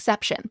without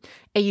exception.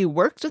 AU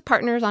works with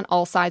partners on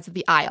all sides of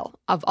the aisle,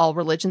 of all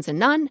religions and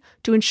none,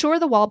 to ensure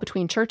the wall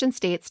between church and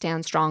state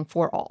stands strong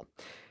for all.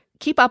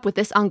 Keep up with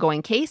this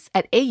ongoing case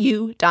at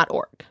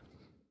au.org.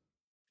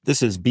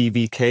 This is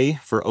BVK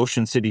for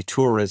Ocean City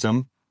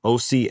Tourism,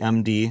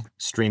 OCMD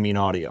streaming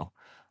audio.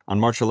 On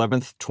March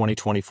 11th,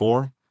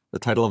 2024, the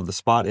title of the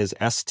spot is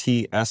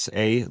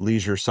STSA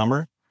Leisure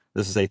Summer.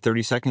 This is a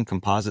 30-second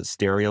composite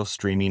stereo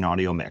streaming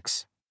audio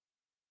mix.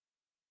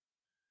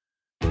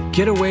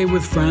 Get away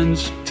with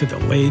friends to the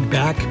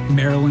laid-back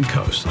Maryland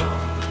coast,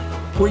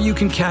 where you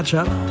can catch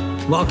up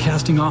while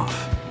casting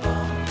off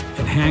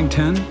and hang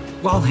 10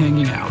 while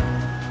hanging out,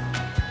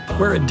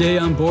 where a day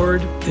on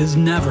board is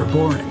never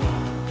boring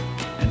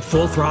and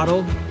full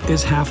throttle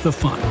is half the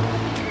fun,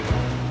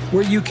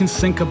 where you can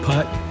sink a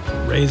putt,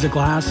 raise a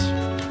glass,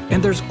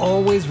 and there's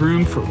always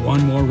room for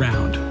one more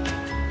round.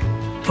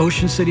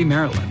 Ocean City,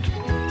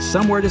 Maryland,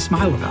 somewhere to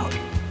smile about.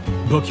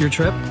 Book your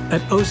trip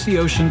at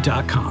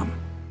OCOcean.com.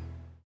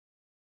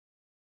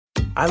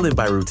 I live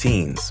by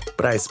routines,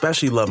 but I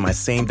especially love my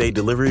same-day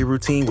delivery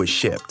routine with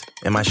Shipt.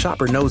 And my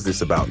shopper knows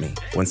this about me.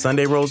 When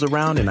Sunday rolls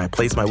around and I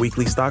place my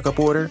weekly stock-up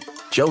order,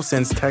 Joe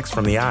sends texts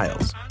from the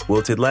aisles.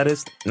 Wilted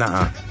lettuce?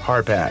 Nuh-uh,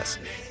 hard pass.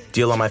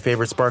 Deal on my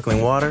favorite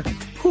sparkling water?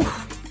 Whew,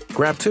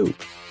 grab two.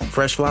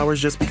 Fresh flowers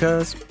just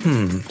because?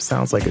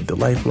 Sounds like a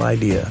delightful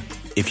idea.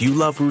 If you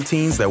love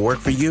routines that work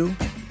for you,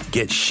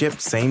 get Shipt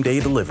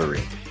same-day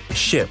delivery.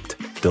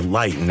 Shipt,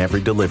 delight in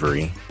every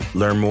delivery.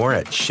 Learn more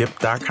at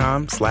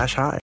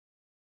shipt.com/hi.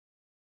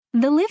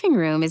 The living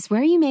room is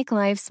where you make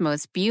life's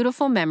most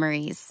beautiful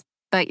memories.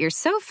 But your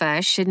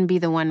sofa shouldn't be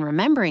the one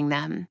remembering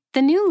them.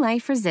 The new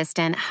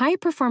life-resistant,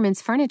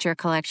 high-performance furniture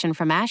collection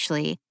from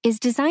Ashley is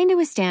designed to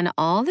withstand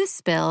all the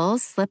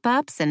spills,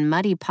 slip-ups, and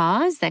muddy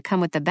paws that come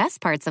with the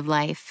best parts of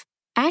life.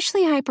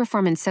 Ashley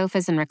high-performance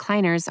sofas and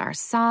recliners are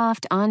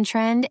soft,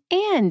 on-trend,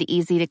 and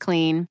easy to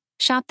clean.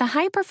 Shop the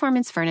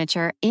high-performance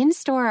furniture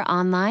in-store or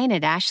online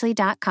at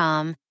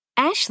ashley.com.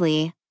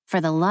 Ashley,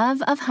 for the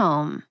love of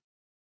home.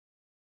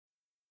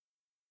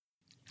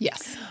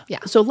 Yes. Yeah.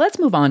 So let's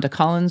move on to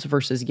Collins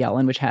versus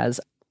Yellen, which has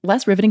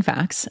less riveting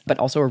facts, but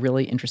also a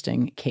really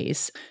interesting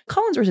case.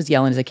 Collins versus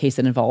Yellen is a case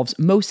that involves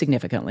most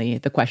significantly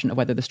the question of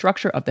whether the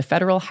structure of the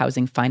Federal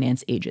Housing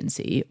Finance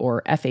Agency,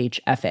 or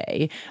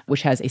FHFA,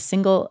 which has a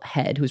single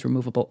head who's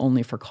removable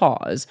only for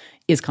cause,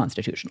 is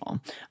constitutional.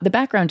 The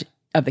background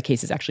of the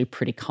case is actually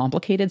pretty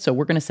complicated, so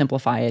we're going to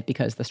simplify it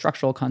because the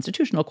structural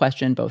constitutional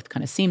question both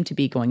kind of seemed to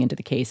be going into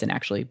the case and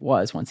actually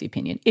was, once the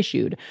opinion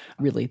issued,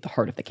 really the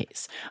heart of the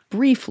case.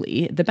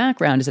 Briefly, the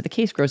background is that the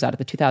case grows out of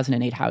the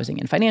 2008 housing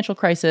and financial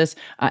crisis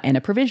and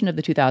a provision of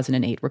the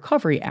 2008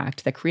 Recovery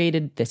Act that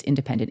created this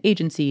independent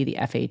agency, the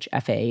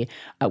FHFA,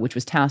 which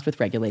was tasked with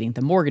regulating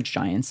the mortgage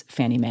giants,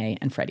 Fannie Mae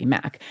and Freddie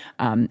Mac,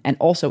 and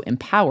also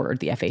empowered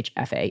the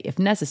FHFA, if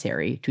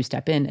necessary, to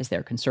step in as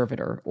their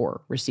conservator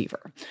or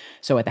receiver.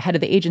 So at the head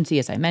of the agency,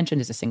 as I mentioned,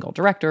 is a single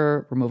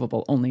director,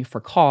 removable only for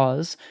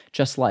cause,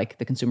 just like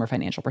the Consumer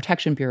Financial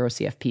Protection Bureau,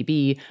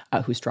 CFPB,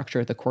 whose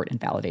structure the court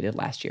invalidated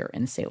last year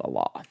in Selah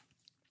Law.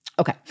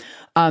 Okay,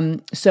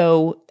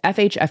 so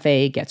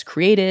FHFA gets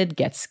created,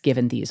 gets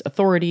given these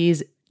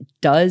authorities,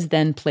 does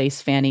then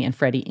place Fannie and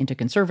Freddie into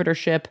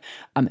conservatorship,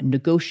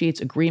 negotiates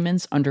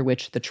agreements under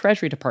which the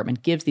Treasury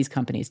Department gives these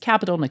companies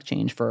capital in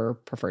exchange for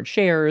preferred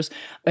shares,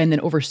 and then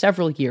over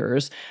several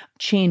years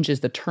changes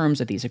the terms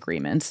of these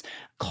agreements,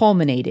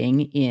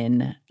 culminating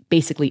in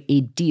basically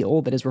a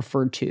deal that is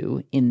referred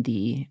to in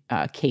the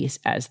case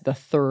as the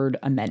Third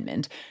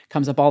Amendment.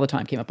 Came up all the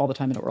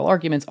time in oral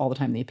arguments, all the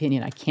time in the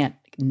opinion. I can't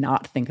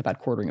not think about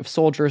quartering of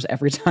soldiers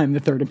every time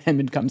the Third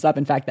Amendment comes up.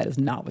 In fact, that is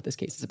not what this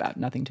case is about.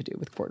 Nothing to do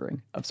with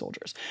quartering of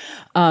soldiers.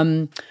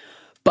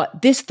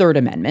 But this Third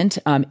Amendment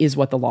is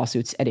what the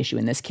lawsuits at issue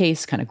in this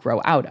case kind of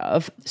grow out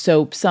of.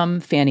 So some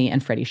Fannie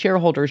and Freddie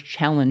shareholders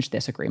challenged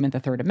this agreement, the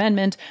Third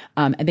Amendment,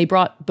 and they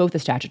brought both a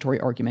statutory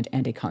argument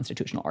and a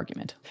constitutional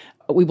argument.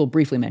 We will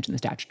briefly mention the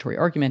statutory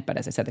argument, but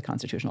as I said, the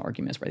constitutional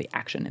argument is where the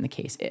action in the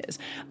case is.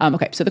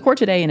 Okay, so the court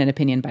today, in an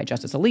opinion by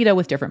Justice Alito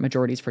with different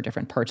majorities for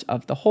different parts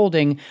of the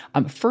holding,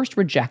 first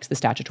rejects the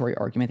statutory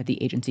argument that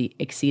the agency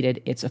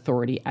exceeded its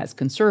authority as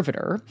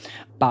conservator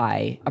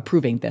by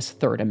approving this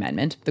Third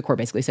Amendment. The court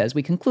basically says,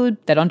 we conclude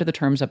that under the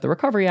terms of the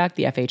Recovery Act,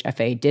 the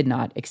FHFA did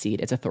not exceed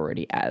its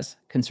authority as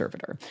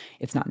conservator.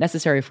 It's not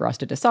necessary for us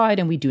to decide,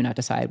 and we do not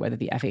decide whether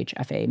the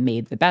FHFA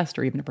made the best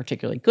or even a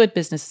particularly good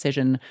business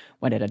decision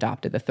when it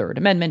adopted the Third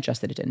Amendment, just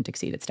that it didn't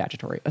exceed its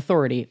statutory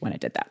authority when it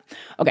did that.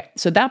 Okay,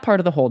 so that part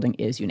of the holding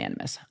is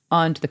unanimous.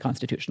 On to the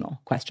constitutional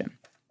question.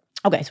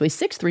 Okay, so a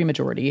 6-3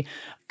 majority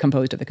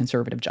composed of the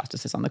conservative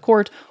justices on the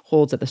court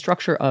holds that the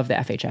structure of the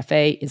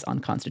FHFA is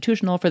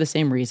unconstitutional for the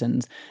same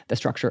reasons the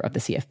structure of the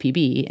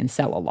CFPB in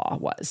Selah Law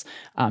was.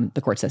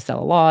 The court says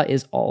Selah Law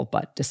is all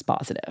but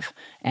dispositive.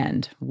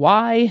 And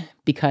why?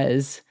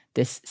 Because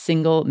this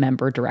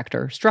single-member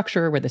director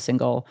structure, where the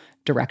single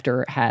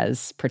director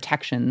has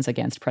protections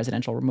against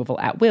presidential removal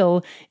at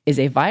will, is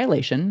a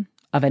violation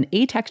of an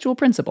atextual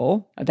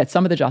principle that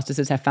some of the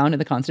justices have found in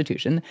the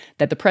Constitution,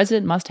 that the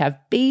president must have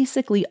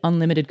basically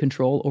unlimited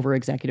control over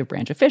executive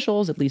branch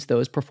officials, at least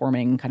those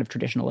performing kind of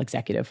traditional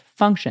executive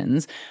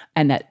functions,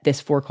 and that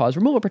this for-cause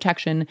removal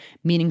protection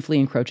meaningfully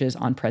encroaches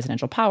on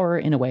presidential power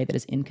in a way that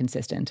is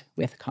inconsistent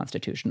with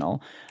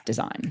constitutional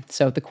design.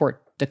 So the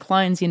court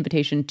declines the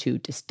invitation to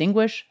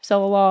distinguish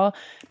Cella law,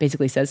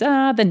 basically says,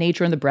 the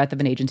nature and the breadth of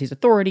an agency's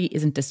authority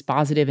isn't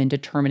dispositive in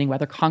determining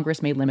whether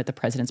Congress may limit the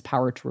president's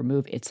power to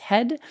remove its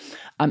head,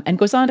 and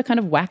goes on to kind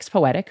of wax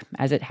poetic,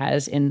 as it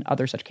has in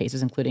other such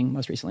cases, including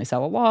most recently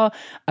Cella law,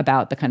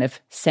 about the kind of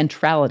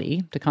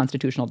centrality to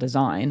constitutional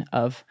design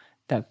of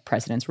the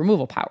president's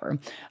removal power.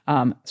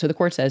 So the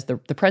court says the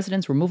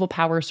president's removal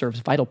power serves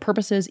vital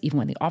purposes, even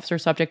when the officer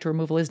subject to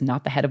removal is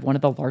not the head of one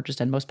of the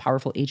largest and most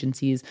powerful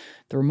agencies.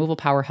 The removal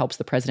power helps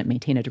the president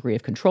maintain a degree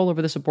of control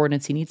over the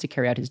subordinates he needs to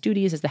carry out his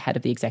duties as the head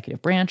of the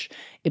executive branch.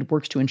 It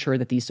works to ensure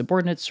that these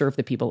subordinates serve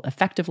the people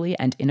effectively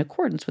and in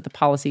accordance with the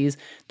policies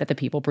that the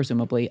people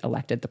presumably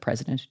elected the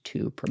president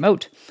to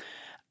promote.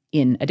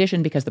 In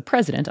addition, because the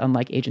president,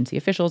 unlike agency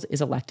officials, is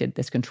elected,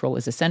 this control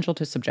is essential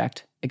to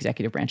subject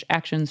executive branch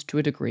actions to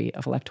a degree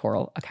of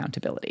electoral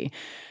accountability.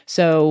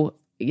 So,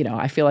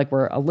 I feel like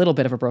we're a little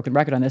bit of a broken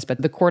record on this,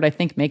 but the court, I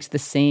think, makes the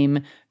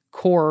same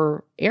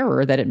core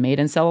error that it made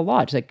in Cella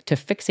law, to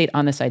fixate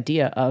on this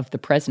idea of the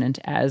president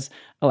as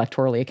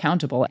electorally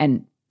accountable,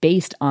 and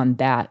based on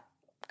that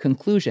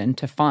conclusion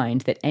to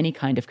find that any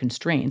kind of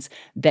constraints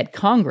that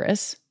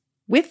Congress,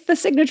 with the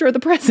signature of the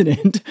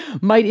president,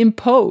 might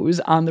impose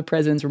on the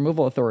president's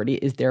removal authority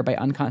is thereby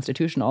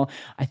unconstitutional,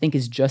 I think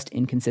is just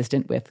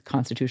inconsistent with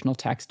constitutional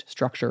text,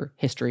 structure,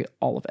 history,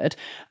 all of it.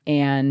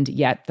 And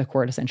yet the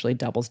court essentially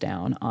doubles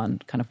down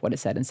on kind of what it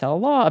said in Cella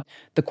law.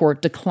 The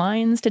court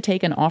declines to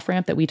take an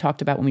off-ramp that we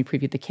talked about when we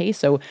previewed the case.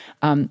 So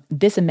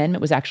this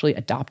amendment was actually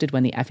adopted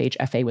when the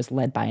FHFA was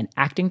led by an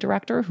acting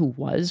director who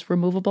was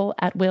removable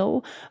at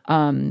will.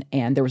 And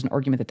there was an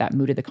argument that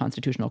mooted the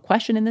constitutional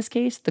question in this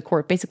case. The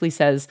court basically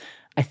says,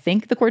 I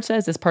think the court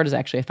says, this part is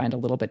actually, I find a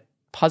little bit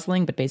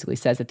puzzling, but basically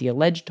says that the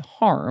alleged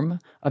harm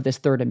of this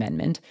Third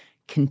Amendment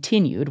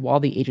continued while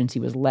the agency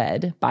was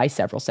led by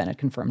several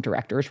Senate-confirmed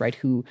directors, right,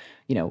 who,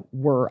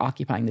 were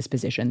occupying this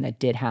position that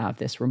did have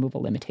this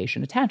removal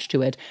limitation attached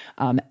to it.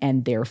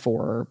 And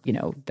therefore,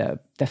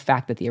 the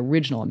fact that the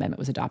original amendment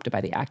was adopted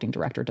by the acting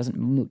director doesn't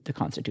moot the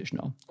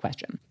constitutional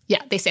question.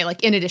 Yeah, they say,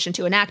 in addition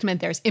to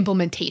enactment, there's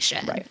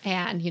implementation. Right.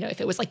 And,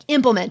 if it was,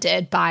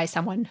 implemented by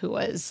someone who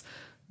was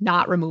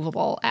not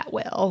removable at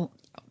will,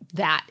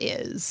 that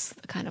is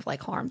the kind of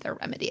harm they're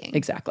remedying.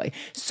 Exactly.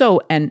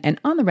 So, and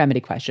on the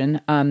remedy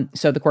question,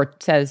 so the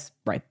court says,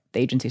 right, the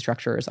agency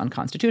structure is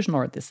unconstitutional,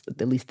 or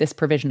at least this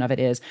provision of it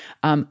is.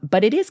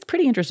 But it is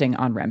pretty interesting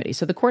on remedy.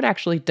 So the court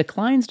actually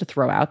declines to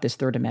throw out this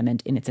Third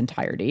Amendment in its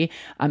entirety,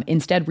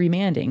 instead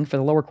remanding for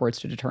the lower courts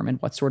to determine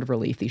what sort of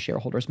relief these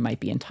shareholders might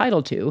be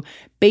entitled to,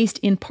 based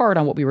in part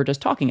on what we were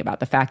just talking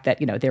about, the fact that,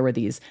 there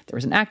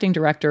was an acting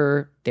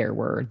director, there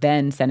were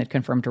then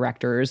Senate-confirmed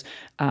directors,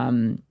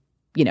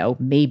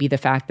 maybe the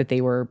fact that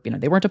they were,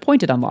 they weren't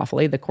appointed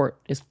unlawfully, the court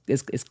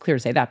is clear to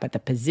say that, but the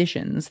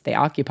positions they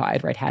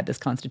occupied, right, had this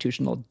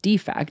constitutional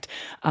defect.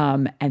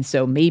 And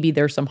so maybe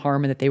there's some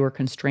harm in that they were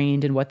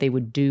constrained in what they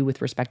would do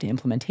with respect to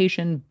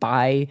implementation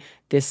by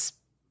this,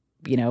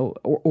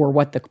 or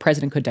what the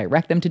president could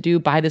direct them to do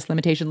by this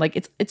limitation.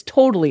 It's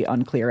totally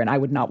unclear. And I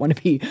would not want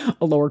to be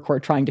a lower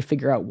court trying to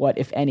figure out what,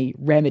 if any,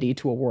 remedy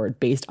to award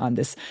based on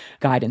this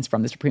guidance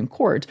from the Supreme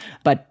Court.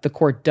 But the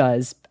court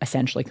does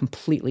essentially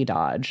completely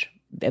dodge,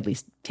 at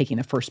least taking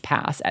the first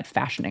pass at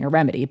fashioning a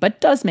remedy, but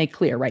does make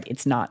clear, right,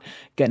 it's not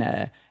going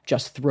to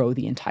just throw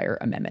the entire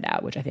amendment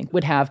out, which I think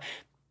would have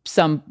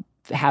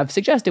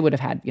suggested would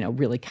have had,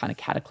 really kind of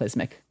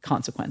cataclysmic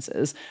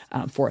consequences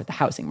for the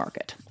housing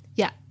market.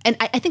 Yeah. And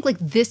I think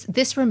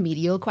this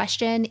remedial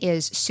question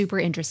is super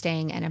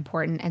interesting and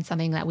important, and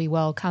something that we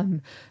will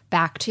come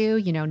back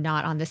to,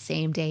 not on the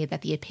same day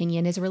that the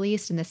opinion is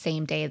released and the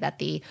same day that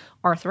the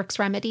Arthrix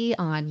remedy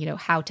on,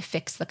 how to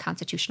fix the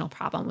constitutional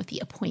problem with the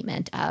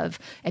appointment of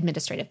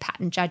administrative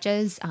patent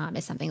judges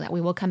is something that we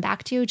will come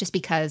back to, just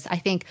because I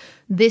think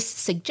this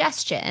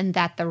suggestion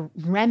that the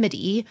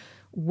remedy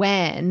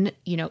when,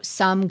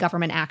 some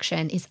government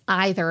action is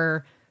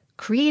either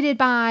created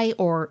by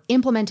or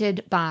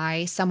implemented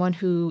by someone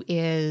who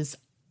is,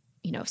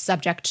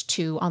 subject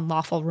to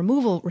unlawful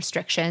removal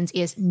restrictions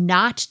is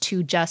not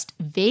to just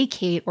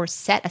vacate or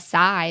set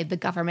aside the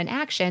government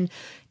action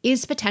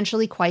is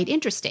potentially quite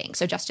interesting.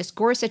 So Justice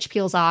Gorsuch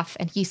peels off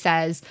and he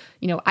says,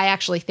 I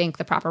actually think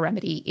the proper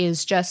remedy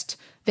is just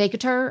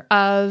vacatur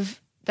of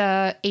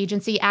the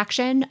agency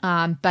action,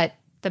 but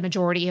the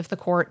majority of the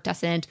court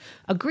doesn't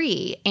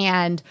agree.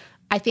 And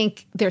I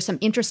think there's some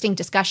interesting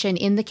discussion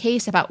in the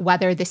case about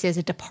whether this is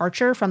a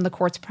departure from the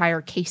court's prior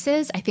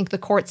cases. I think the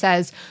court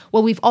says,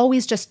 well, we've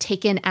always just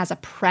taken as a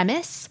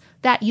premise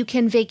that you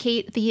can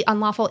vacate the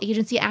unlawful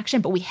agency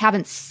action, but we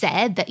haven't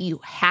said that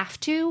you have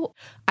to.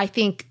 I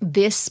think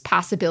this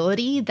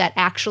possibility that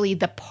actually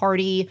the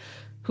party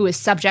who is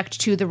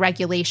subject to the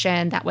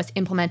regulation that was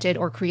implemented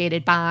or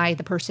created by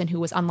the person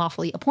who was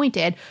unlawfully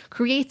appointed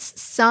creates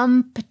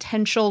some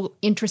potential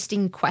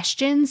interesting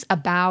questions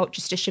about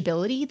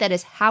justiciability. That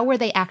is, how were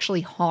they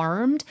actually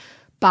harmed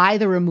by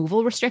the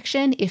removal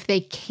restriction if they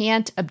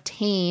can't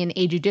obtain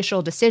a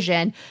judicial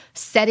decision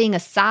setting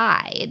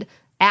aside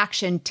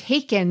action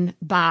taken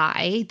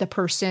by the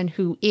person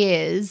who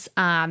is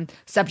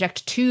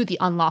subject to the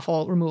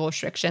unlawful removal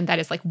restriction. That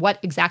is, like, what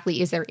exactly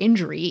is their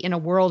injury in a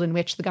world in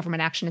which the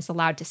government action is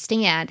allowed to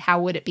stand?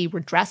 How would it be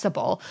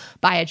redressable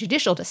by a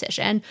judicial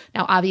decision?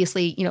 Now,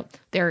 obviously,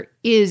 there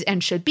is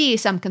and should be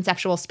some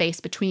conceptual space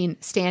between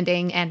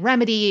standing and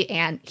remedy.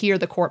 And here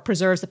the court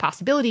preserves the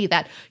possibility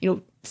that,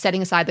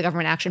 setting aside the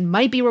government action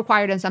might be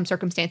required in some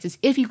circumstances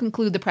if you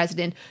conclude the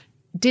president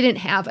didn't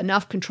have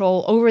enough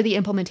control over the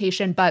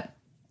implementation. But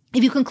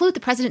if you conclude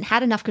the president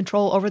had enough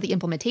control over the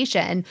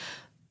implementation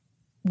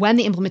when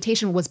the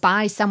implementation was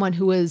by someone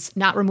who is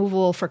not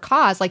removable for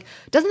cause, like,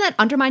 doesn't that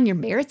undermine your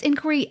merits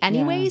inquiry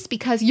anyways? Yeah.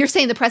 Because you're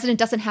saying the president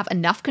doesn't have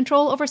enough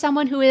control over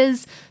someone who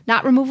is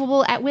not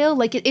removable at will.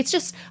 Like, it's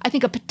just, I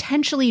think, a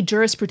potentially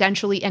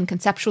jurisprudentially and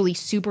conceptually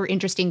super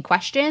interesting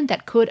question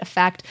that could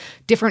affect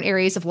different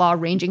areas of law,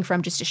 ranging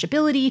from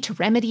justiciability to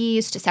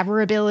remedies to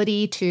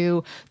severability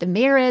to the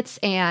merits.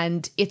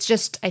 And it's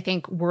just, I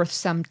think, worth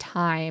some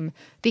time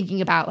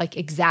thinking about, like,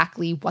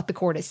 exactly what the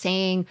court is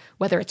saying,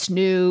 whether it's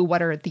new,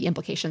 what are the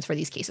implications for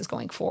these cases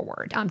going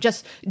forward.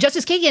 Justice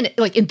Kagan,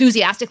 like,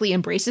 enthusiastically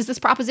embraces this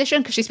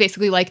proposition because she's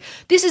basically like,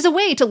 this is a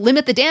way to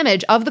limit the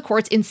damage of the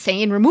court's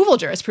insane removal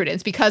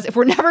jurisprudence, because if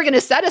we're never going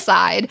to set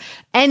aside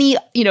any,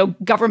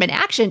 government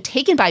action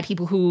taken by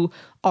people who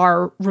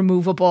are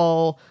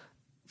removable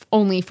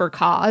only for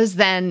cause,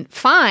 then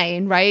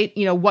fine, right?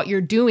 What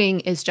you're doing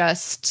is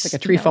just like a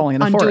tree falling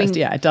in the forest.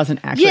 Yeah, it doesn't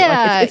actually.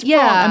 It's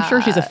wrong. I'm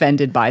sure she's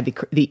offended by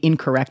the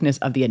incorrectness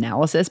of the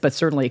analysis, but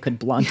certainly it could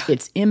blunt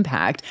its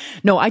impact.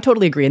 No, I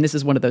totally agree, and this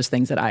is one of those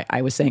things that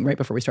I was saying right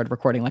before we started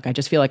recording. Like, I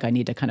just feel like I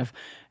need to kind of,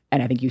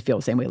 and I think you feel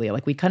the same way, Leah.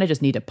 Like, we kind of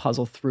just need to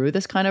puzzle through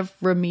this kind of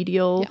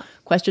remedial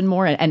question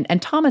more.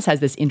 And Thomas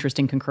has this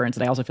interesting concurrence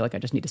that I also feel like I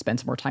just need to spend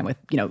some more time with.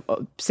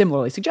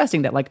 Similarly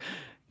suggesting that, like,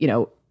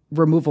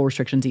 removal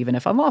restrictions, even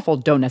if unlawful,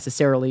 don't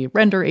necessarily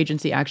render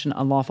agency action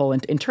unlawful.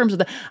 And in terms of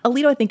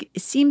Alito, I think,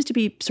 seems to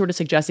be sort of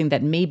suggesting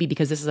that maybe,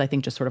 because this is, I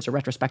think, just sort of a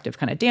retrospective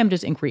kind of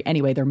damages inquiry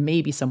anyway, there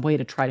may be some way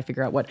to try to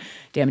figure out what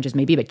damages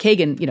may be. But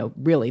Kagan,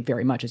 really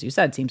very much, as you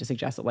said, seemed to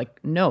suggest that,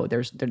 like, no,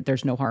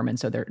 there's no harm, and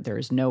so there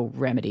is no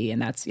remedy. And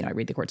that's, I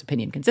read the court's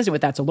opinion consistent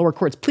with that. So lower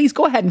courts, please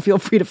go ahead and feel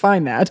free to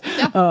find that.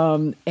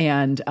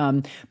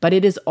 Yeah. But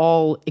it is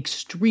all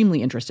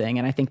extremely interesting,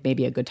 and I think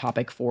maybe a good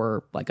topic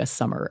for, like, a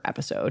summer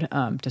episode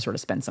to sort of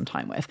spend some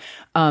time with.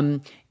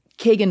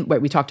 Kagan,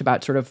 we talked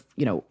about sort of,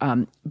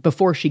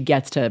 before she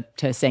gets to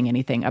saying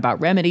anything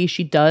about remedy,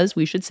 she does,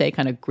 we should say,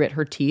 kind of grit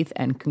her teeth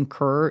and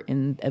concur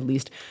in at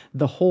least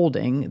the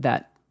holding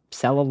that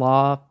Sela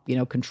law,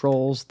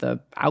 controls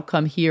the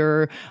outcome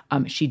here.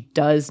 She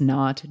does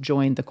not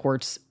join the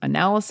court's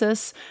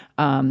analysis.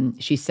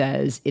 She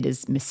says it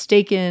is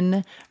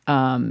mistaken.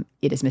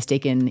 It is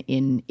mistaken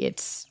in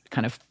its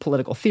kind of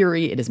political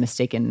theory. It is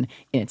mistaken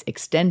in its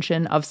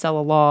extension of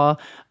Sela law.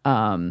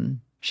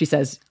 She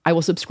says, I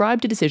will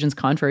subscribe to decisions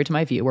contrary to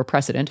my view where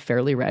precedent,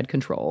 fairly read,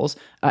 controls,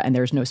 and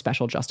there's no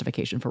special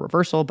justification for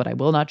reversal, but I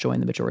will not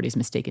join the majority's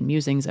mistaken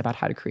musings about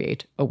how to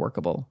create a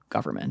workable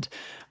government.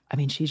 I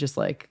mean, she's just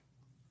like,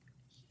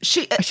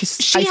 She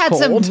had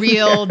some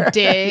real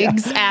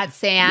digs at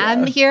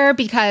Sam here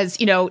because,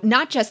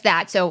 not just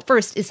that. So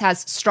first, it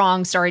has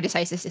strong stare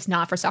decisis. It's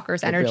not for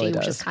suckers energy, really,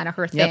 which is kind of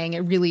her thing.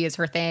 It really is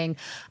her thing.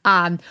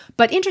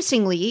 But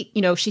interestingly,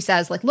 she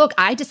says, like, look,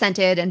 I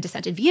dissented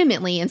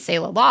vehemently in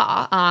Sela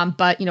law,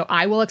 but,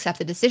 I will accept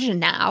the decision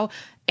now.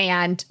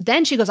 And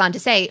then she goes on to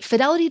say,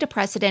 fidelity to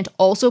precedent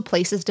also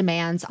places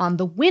demands on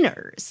the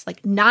winners,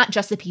 like not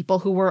just the people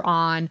who were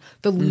on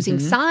the losing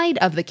side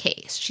of the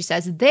case. She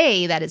says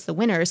they, that is the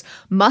winners,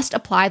 must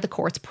apply the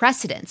court's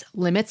precedents,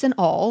 limits and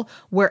all,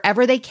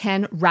 wherever they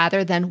can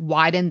rather than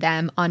widen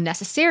them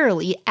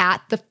unnecessarily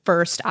at the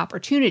first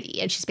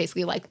opportunity. And she's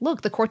basically like,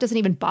 look, the court doesn't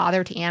even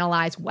bother to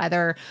analyze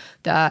whether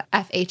the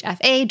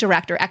FHFA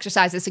director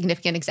exercises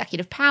significant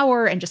executive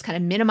power and just kind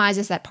of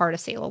minimizes that part of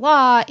Sela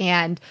law.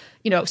 And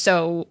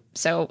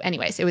so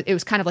anyways, it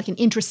was kind of like an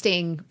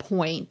interesting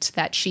point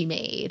that she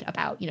made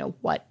about,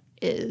 what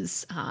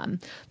is the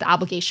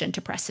obligation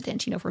to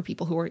precedent, for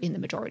people who are in the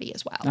majority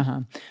as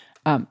well.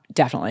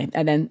 Definitely.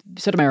 And then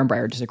Sotomayor and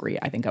Breyer disagree,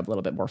 I think, a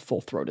little bit more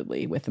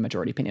full-throatedly with the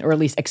majority opinion, or at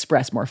least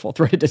express more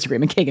full-throated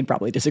disagreement. Kagan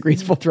probably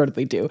disagrees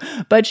full-throatedly too.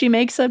 But she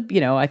makes a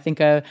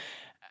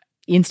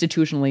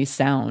institutionally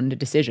sound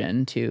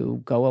decision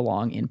to go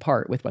along in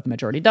part with what the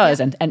majority does.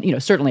 Yeah.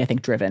 And certainly I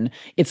think driven,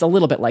 it's a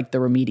little bit like the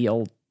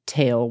remedial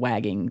tail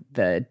wagging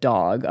the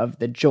dog of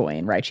the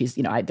join, right? She's,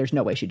 there's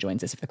no way she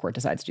joins this if the court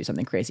decides to do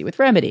something crazy with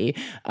remedy.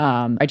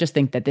 I just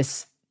think that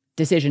this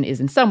decision is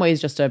in some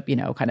ways just a,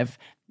 kind of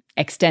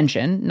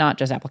extension, not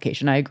just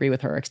application. I agree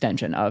with her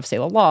extension of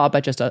Sela law,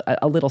 but just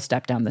a little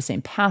step down the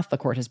same path the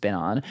court has been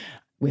on.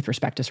 with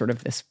respect to sort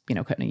of this, kind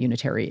of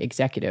unitary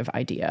executive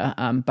idea.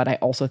 But I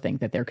also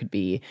think that there could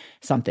be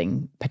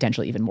something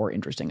potentially even more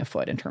interesting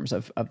afoot in terms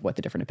of what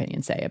the different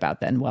opinions say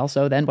about then what's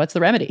the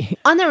remedy?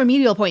 On the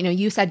remedial point,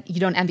 you said you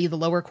don't envy the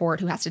lower court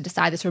who has to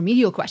decide this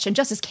remedial question.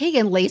 Justice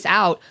Kagan lays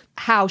out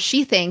how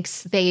she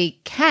thinks they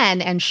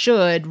can and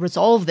should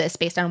resolve this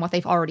based on what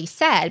they've already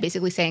said,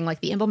 basically saying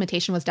like the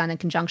implementation was done in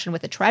conjunction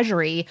with the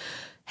Treasury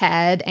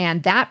head,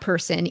 and that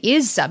person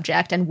is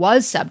subject and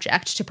was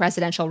subject to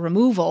presidential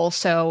removal.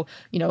 So,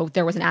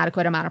 there was an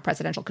adequate amount of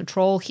presidential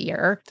control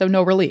here. So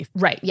no relief.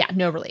 Right. Yeah,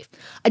 no relief.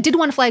 I did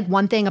want to flag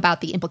one thing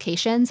about the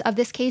implications of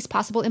this case,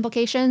 possible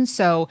implications.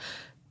 So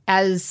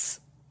as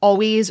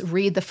always,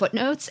 read the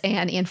footnotes.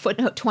 And in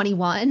footnote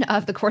 21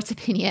 of the court's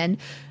opinion,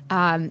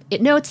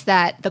 it notes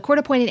that the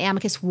court-appointed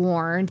amicus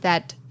warned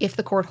that if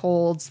the court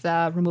holds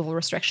the removal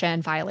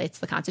restriction violates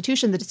the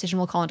Constitution, the decision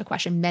will call into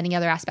question many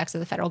other aspects of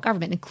the federal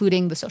government,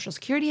 including the Social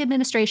Security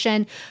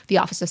Administration, the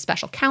Office of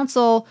Special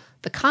Counsel,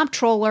 the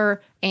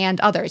Comptroller,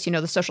 and others.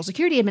 The Social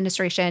Security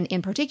Administration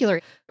in particular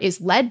is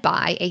led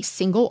by a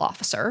single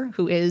officer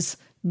who is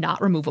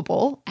not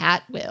removable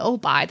at will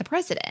by the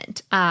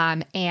president.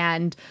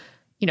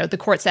 The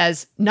court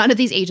says none of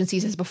these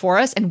agencies is before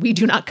us, and we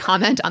do not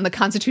comment on the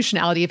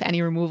constitutionality of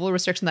any removal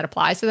restriction that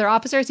applies to their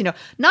officers.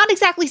 Not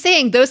exactly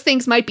saying those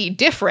things might be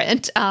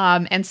different.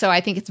 And so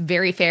I think it's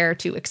very fair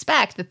to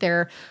expect that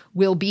there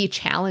will be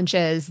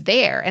challenges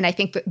there. And I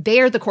think that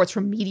there the court's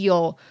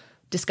remedial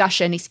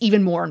discussion is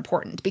even more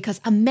important,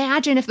 because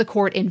imagine if the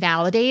court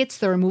invalidates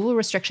the removal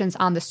restrictions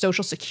on the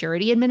Social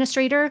Security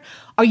Administrator.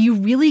 Are you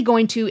really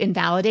going to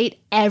invalidate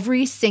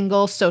every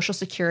single Social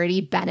Security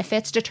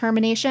benefits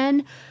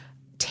determination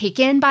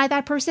taken by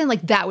that person?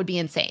 Like, that would be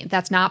insane.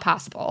 That's not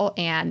possible.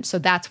 And so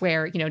that's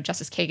where,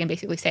 Justice Kagan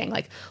basically saying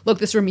like, look,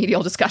 this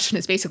remedial discussion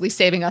is basically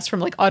saving us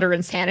from like utter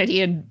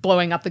insanity and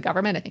blowing up the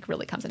government, I think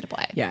really comes into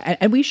play. Yeah.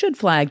 And we should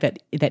flag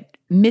that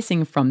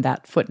missing from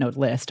that footnote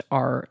list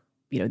are,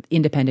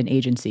 independent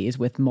agencies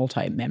with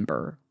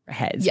multi-member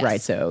heads, yes. Right?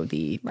 So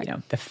the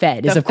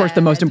Fed is of course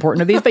the most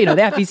important of these, but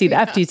the FEC, the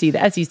FTC,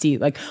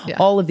 the SEC,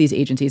 all of these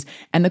agencies,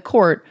 and the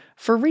court,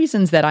 for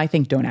reasons that I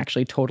think don't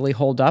actually totally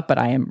hold up, but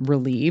I am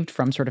relieved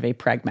from sort of a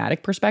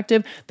pragmatic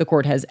perspective, the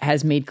court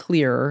has made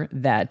clear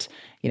that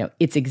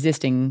its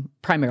existing,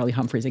 primarily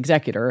Humphrey's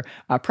executor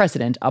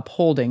precedent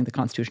upholding the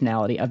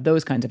constitutionality of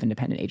those kinds of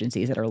independent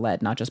agencies that are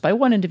led not just by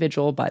one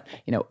individual, but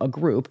a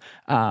group,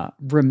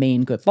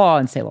 remain good law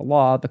and Salem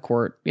law. The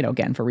court,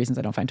 again, for reasons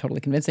I don't find totally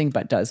convincing,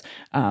 but does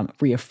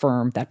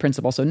reaffirm that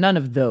principle. So none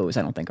of those,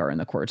 I don't think, are in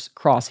the court's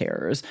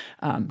crosshairs.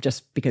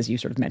 Just because you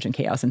sort of mentioned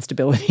chaos and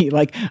stability,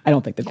 like I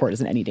don't think the court is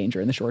in any danger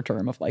in the short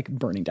term of like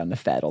burning down the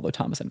Fed, although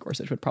Thomas and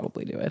Gorsuch would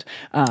probably do it.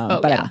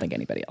 But I don't think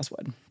anybody else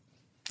would.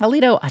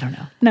 Alito, I don't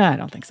know. No, I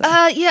don't think so.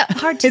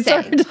 Hard to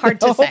say.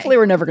 Hard to say. Hopefully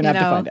we're never going to have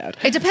to find out.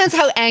 It depends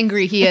how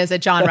angry he is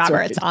at John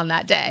Roberts on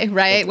that day,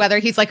 right? Whether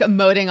he's like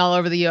emoting all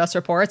over the U.S.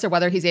 reports or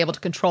whether he's able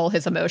to control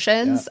his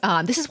emotions.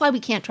 Yep. This is why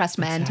we can't trust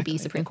men to be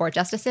Supreme Court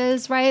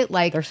justices, right?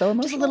 Like they're so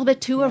emotional. Just a little bit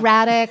too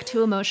erratic,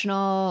 too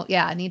emotional.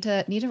 Yeah, need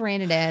to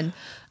rein it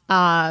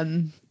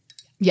in.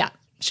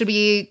 Should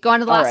we go on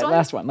to the last one? All right,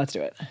 last one. Let's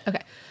do it.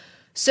 Okay.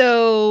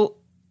 So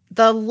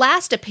the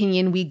last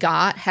opinion we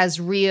got has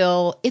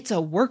real, it's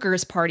a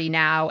workers' party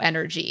now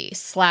energy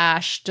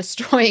 /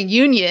 destroying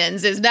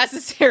unions is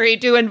necessary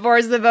to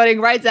enforce the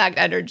Voting Rights Act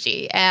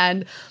energy.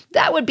 And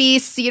that would be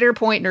Cedar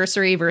Point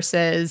Nursery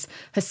versus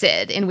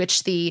Hasid, in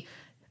which the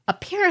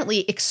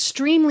apparently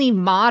extremely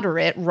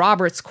moderate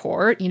Roberts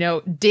Court,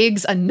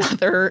 digs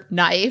another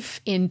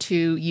knife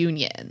into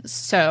unions.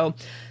 So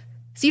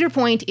Cedar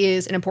Point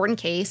is an important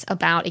case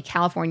about a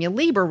California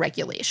labor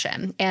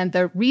regulation, and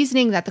the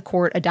reasoning that the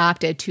court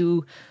adopted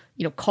to,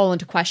 call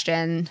into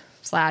question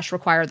 /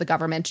 require the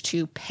government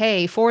to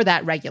pay for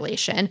that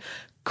regulation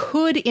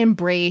could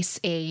embrace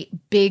a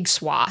big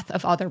swath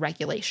of other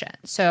regulations.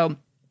 So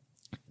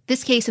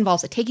this case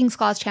involves a takings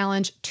clause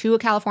challenge to a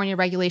California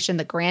regulation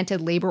that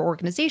granted labor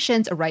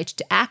organizations a right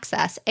to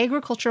access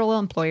agricultural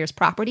employers'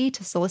 property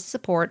to solicit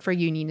support for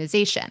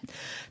unionization.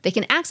 They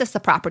can access the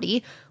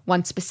property,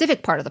 one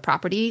specific part of the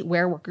property,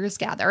 where workers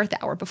gather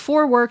the hour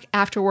before work,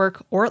 after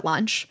work, or at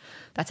lunch.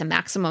 That's a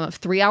maximum of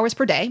 3 hours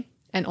per day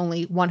and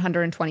only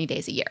 120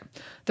 days a year.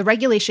 The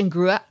regulation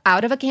grew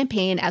out of a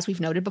campaign, as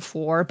we've noted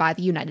before, by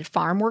the United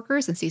Farm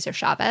Workers and Cesar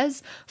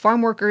Chavez.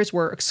 Farm workers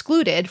were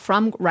excluded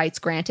from rights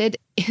granted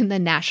in the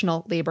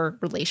National Labor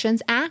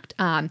Relations Act,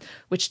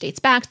 which dates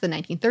back to the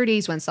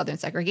 1930s when Southern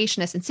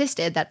segregationists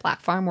insisted that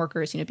Black farm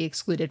workers, be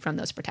excluded from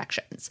those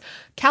protections.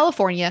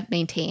 California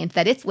maintained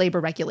that its labor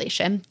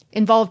regulation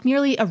involved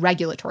merely a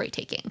regulatory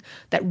taking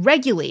that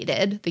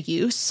regulated the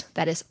use,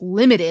 that is,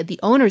 limited the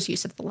owner's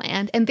use of the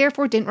land, and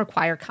therefore didn't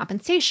require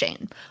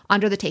compensation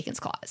under the Takings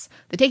Clause.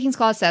 The Takings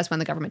Clause says when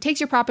the government takes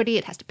your property,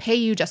 it has to pay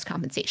you just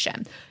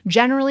compensation.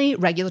 Generally,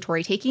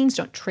 regulatory takings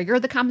don't trigger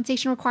the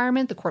compensation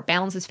requirement. The court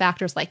balances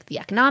factors like the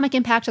economic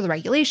impact of the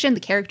regulation, the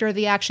character of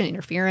the action,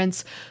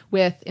 interference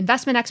with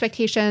investment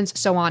expectations,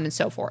 so on and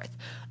so forth.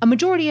 A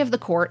majority of the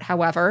court,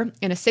 however,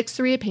 in a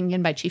 6-3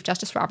 opinion by Chief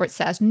Justice Roberts,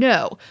 says,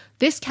 no,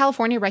 this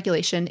California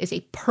regulation is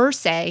a per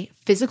se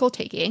physical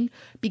taking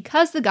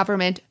because the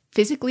government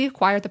physically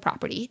acquired the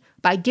property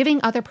by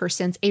giving other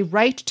persons a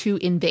right to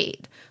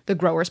invade the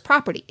grower's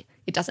property.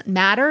 It doesn't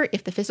matter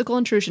if the physical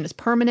intrusion is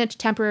permanent,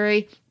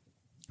 temporary,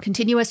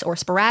 continuous, or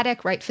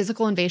sporadic, right?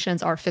 Physical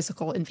invasions are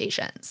physical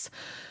invasions.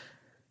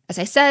 As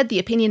I said, the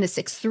opinion is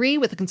 6-3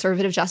 with the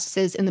conservative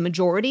justices in the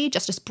majority.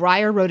 Justice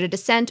Breyer wrote a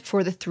dissent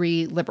for the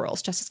 3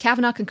 liberals. Justice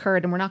Kavanaugh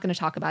concurred, and we're not going to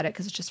talk about it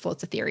because it just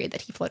floats a theory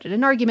that he floated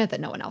an argument that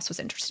no one else was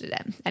interested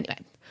in. Anyway,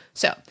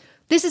 so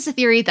this is a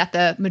theory that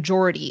the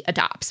majority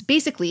adopts.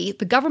 Basically,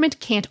 the government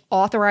can't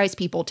authorize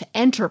people to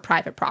enter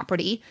private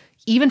property,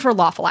 even for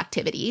lawful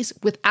activities,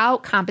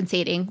 without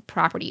compensating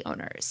property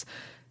owners.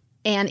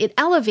 And it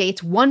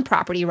elevates one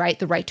property right,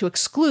 the right to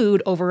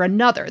exclude, over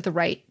another, the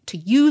right to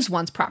use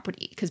one's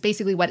property. Because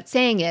basically what it's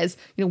saying is,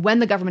 when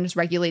the government is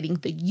regulating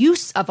the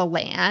use of a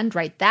land,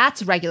 right,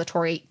 that's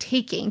regulatory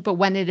taking. But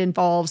when it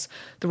involves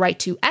the right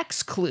to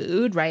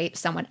exclude, right,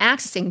 someone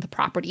accessing the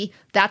property,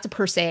 that's a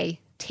per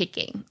se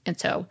taking. And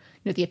so,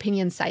 the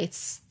opinion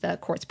cites the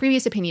court's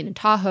previous opinion in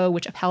Tahoe,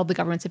 which upheld the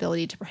government's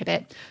ability to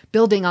prohibit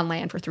building on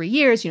land for 3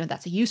 years.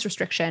 That's a use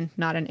restriction,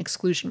 not an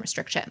exclusion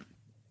restriction.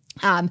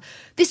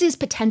 This is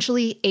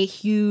potentially a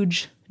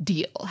huge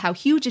deal. How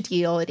huge a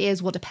deal it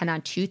is will depend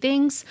on 2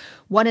 things.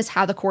 One is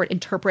how the court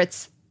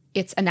interprets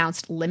its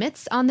announced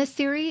limits on this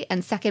theory,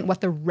 and second,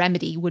 what the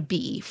remedy would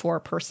be for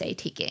per se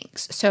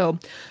takings. So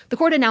the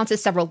court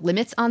announces several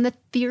limits on the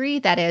theory.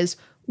 That is,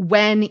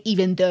 when,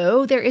 even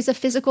though there is a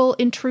physical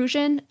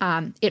intrusion,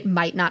 it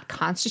might not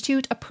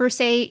constitute a per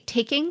se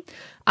taking.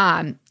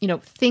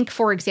 Think,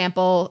 for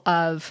example,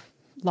 of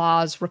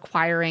laws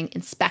requiring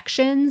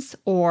inspections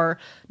or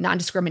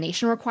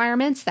non-discrimination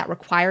requirements that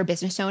require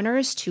business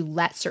owners to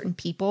let certain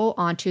people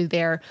onto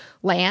their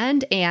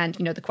land. And,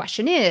 the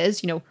question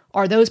is,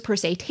 are those per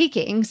se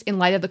takings in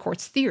light of the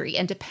court's theory?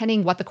 And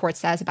depending what the court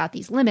says about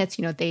these limits,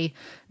 they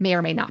may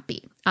or may not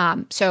be.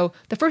 So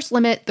the first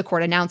limit the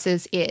court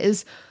announces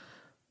is,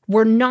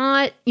 we're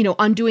not,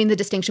 undoing the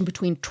distinction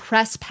between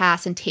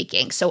trespass and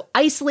taking. So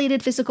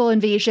isolated physical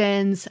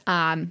invasions,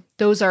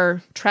 those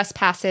are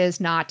trespasses,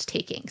 not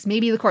takings.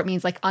 Maybe the court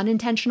means like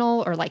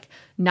unintentional or like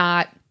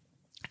not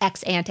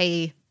ex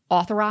ante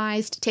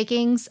authorized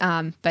takings.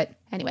 But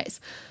anyways,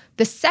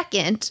 the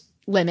second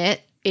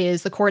limit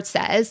is the court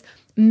says,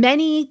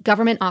 many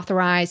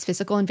government-authorized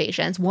physical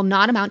invasions will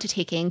not amount to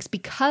takings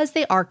because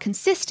they are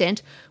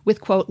consistent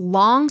with, quote,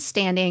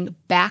 long-standing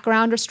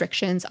background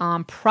restrictions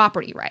on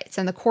property rights.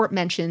 And the court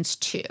mentions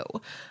 2.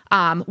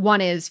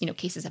 One is,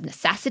 cases of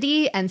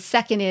necessity, and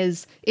second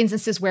is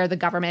instances where the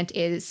government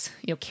is,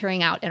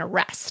 carrying out an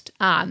arrest.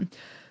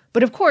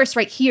 But of course,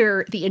 right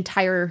here, the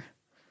entire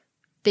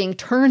thing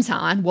turns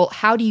on, well,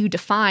 how do you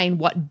define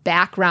what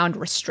background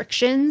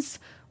restrictions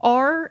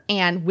are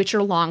and which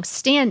are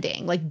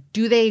long-standing? Like,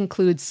 do they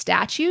include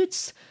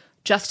statutes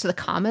just to the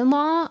common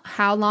law?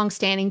 How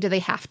long-standing do they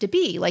have to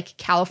be? Like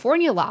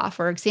California law,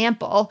 for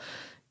example,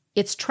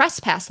 its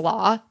trespass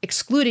law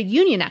excluded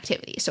union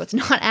activity. So it's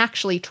not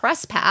actually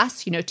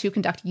trespass, to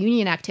conduct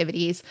union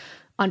activities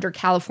under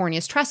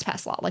California's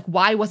trespass law. Like,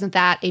 why wasn't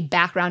that a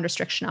background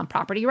restriction on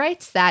property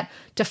rights that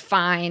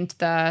defined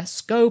the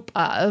scope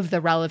of the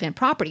relevant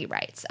property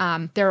rights?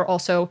 There are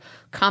also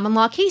common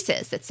law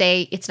cases that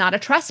say it's not a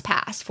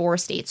trespass for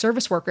state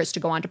service workers to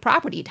go onto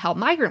property to help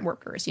migrant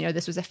workers.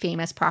 This was a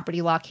famous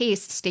property law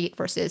case, State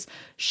versus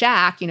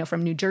Shack,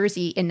 from New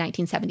Jersey in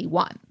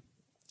 1971.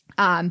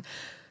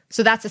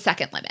 So that's the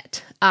second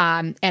limit.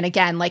 And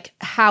again, like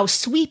how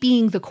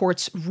sweeping the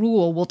court's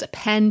rule will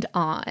depend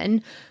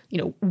on,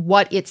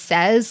 what it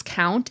says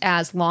count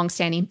as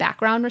longstanding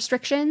background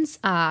restrictions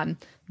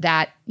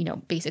that,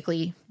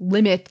 basically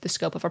limit the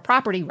scope of a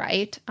property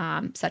right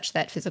such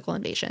that physical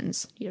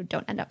invasions,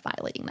 don't end up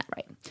violating that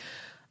right.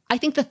 I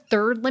think the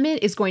third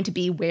limit is going to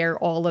be where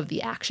all of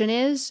the action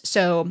is.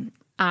 So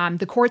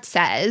the court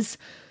says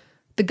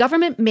the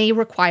government may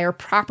require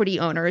property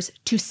owners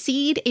to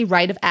cede a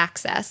right of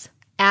access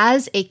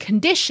as a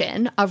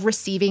condition of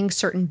receiving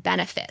certain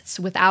benefits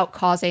without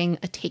causing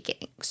a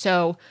taking.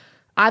 So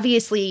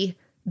obviously,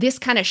 this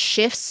kind of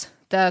shifts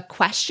the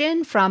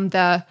question from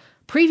the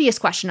previous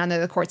question under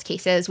the court's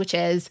cases, which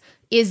is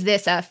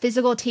this a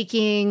physical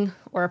taking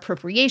or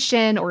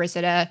appropriation, or is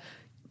it a,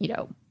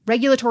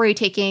 regulatory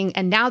taking?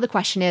 And now the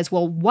question is,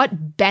 well,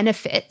 what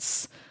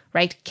benefits,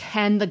 right,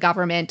 can the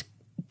government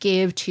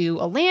give to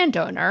a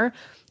landowner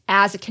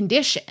as a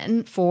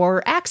condition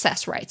for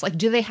access rights? Like,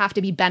 do they have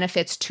to be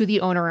benefits to the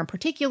owner in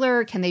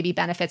particular? Can they be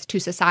benefits to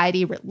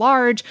society writ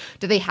large?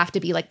 Do they have to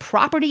be like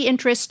property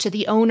interests to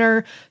the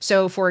owner?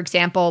 So, for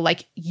example,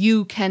 like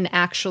you can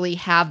actually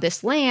have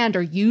this land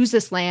or use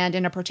this land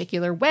in a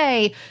particular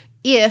way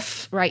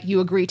if, right, you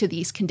agree to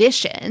these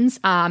conditions.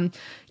 On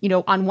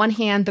one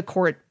hand, the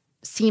court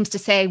seems to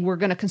say we're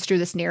going to construe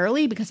this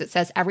narrowly because it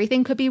says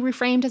everything could be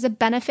reframed as a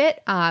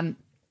benefit. And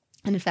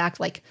in fact,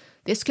 like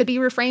this could be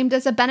reframed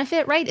as a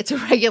benefit, right? It's a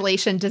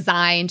regulation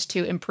designed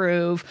to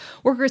improve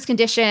workers'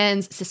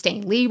 conditions,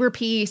 sustain labor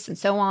peace, and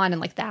so on,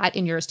 and like that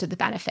inures to the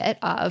benefit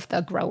of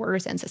the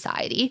growers and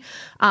society.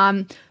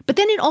 But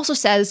then it also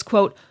says,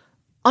 quote,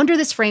 under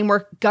this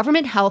framework,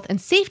 government health and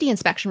safety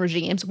inspection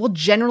regimes will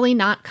generally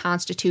not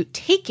constitute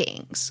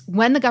takings.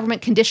 When the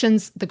government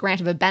conditions the grant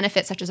of a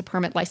benefit, such as a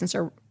permit, license,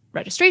 or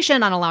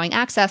registration on allowing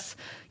access,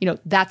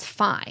 that's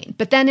fine.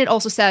 But then it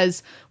also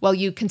says, well,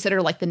 you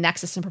consider like the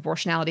nexus and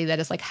proportionality, that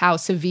is like how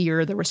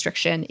severe the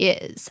restriction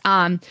is.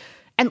 And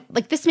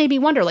like this made me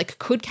wonder, like,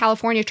 could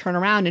California turn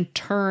around and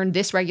turn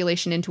this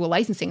regulation into a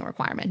licensing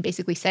requirement and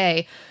basically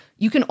say,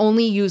 you can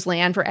only use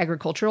land for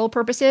agricultural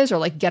purposes or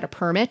like get a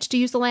permit to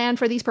use the land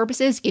for these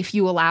purposes if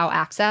you allow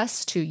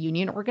access to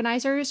union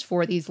organizers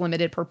for these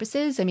limited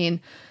purposes? I mean,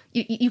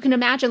 you can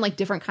imagine like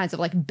different kinds of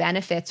like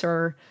benefits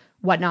or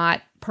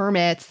whatnot,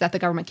 permits that the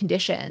government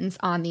conditions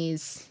on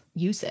these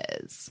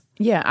uses.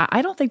 Yeah,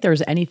 I don't think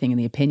there's anything in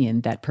the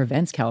opinion that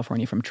prevents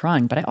California from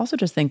trying, but I also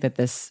just think that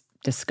this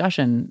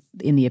discussion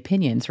in the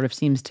opinion sort of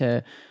seems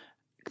to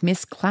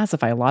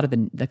misclassify a lot of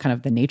the kind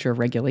of the nature of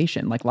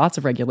regulation. Like lots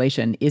of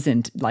regulation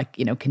isn't like,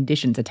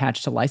 conditions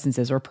attached to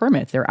licenses or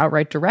permits. They're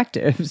outright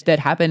directives that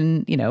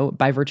happen,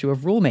 by virtue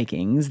of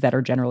rulemakings that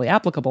are generally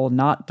applicable,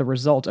 not the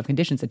result of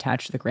conditions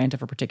attached to the grant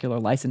of a particular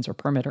license or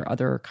permit or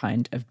other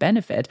kind of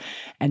benefit.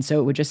 And so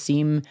it would just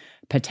seem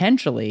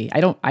potentially, I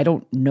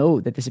don't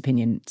know that this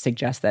opinion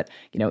suggests that,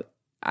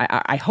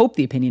 I hope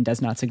the opinion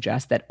does not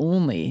suggest that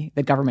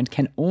the government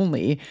can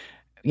only,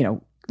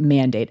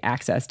 mandate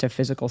access to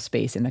physical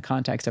space in the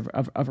context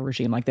of a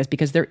regime like this,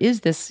 because there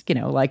is this,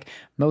 like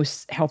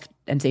most health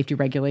and safety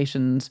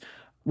regulations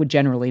would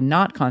generally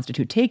not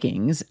constitute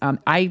takings.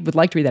 I would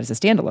like to read that as a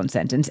standalone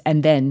sentence,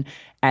 and then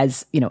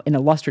as, an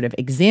illustrative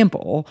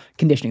example,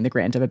 conditioning the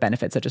grant of a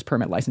benefit such as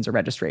permit, license, or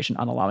registration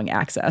on allowing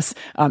access,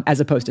 as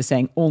opposed to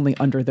saying only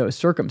under those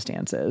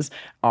circumstances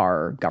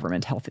are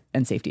government health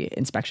and safety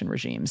inspection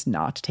regimes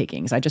not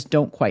takings. I just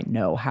don't quite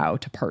know how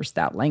to parse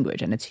that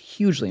language. And it's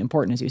hugely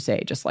important, as you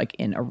say, just like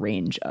in a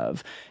range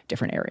of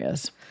different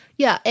areas.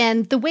 Yeah.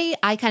 And the way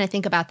I kind of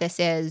think about this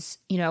is,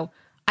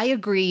 I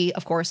agree,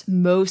 of course,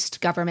 most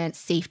government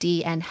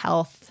safety and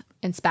health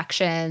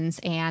inspections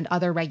and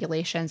other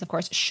regulations, of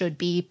course, should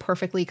be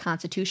perfectly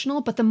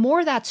constitutional. But the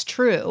more that's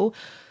true,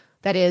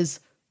 that is,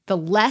 the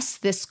less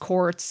this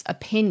court's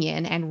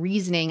opinion and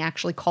reasoning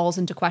actually calls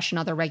into question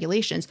other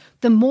regulations,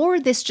 the more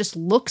this just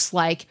looks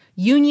like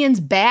unions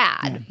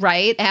bad,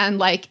 right? And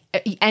like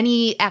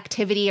any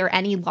activity or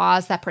any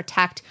laws that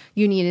protect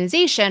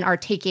unionization are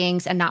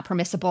takings and not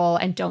permissible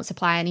and don't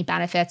supply any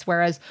benefits,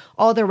 whereas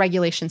all the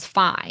regulations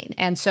fine.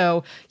 And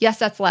so, yes,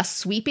 that's less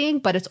sweeping,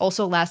 but it's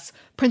also less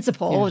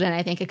principled, and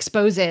I think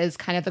exposes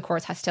kind of the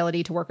court's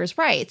hostility to workers'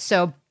 rights.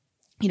 So,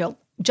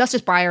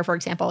 Justice Breyer, for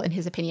example, in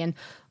his opinion,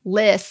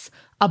 lists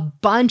a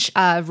bunch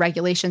of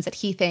regulations that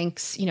he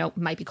thinks,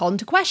 might be called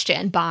into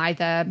question by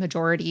the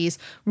majority's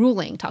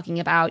ruling, talking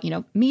about,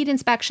 meat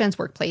inspections,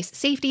 workplace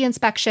safety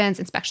inspections,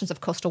 inspections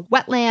of coastal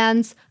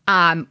wetlands,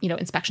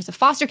 inspections of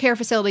foster care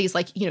facilities,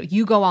 like,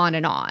 you go on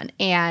and on.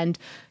 And,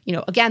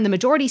 again, the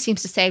majority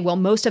seems to say, well,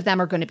 most of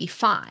them are going to be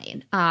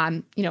fine.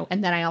 And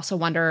then I also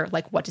wonder,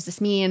 like, what does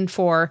this mean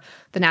for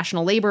the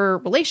National Labor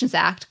Relations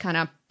Act kind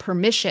of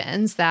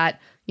permissions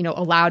that,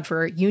 allowed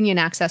for union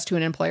access to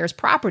an employer's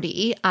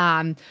property,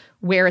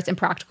 where it's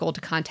impractical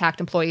to contact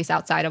employees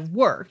outside of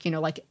work,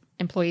 like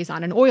employees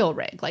on an oil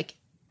rig, like,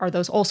 are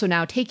those also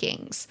now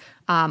takings?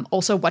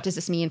 Also, what does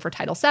this mean for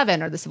Title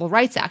VII or the Civil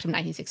Rights Act of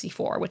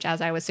 1964, which,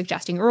 as I was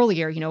suggesting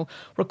earlier,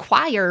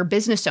 require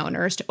business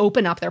owners to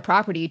open up their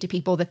property to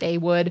people that they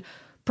would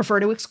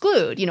prefer to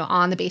exclude,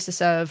 on the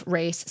basis of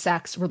race,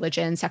 sex,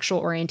 religion, sexual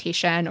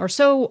orientation, or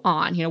so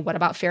on. What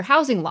about fair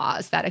housing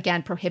laws that,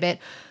 again, prohibit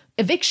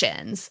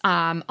evictions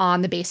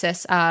on the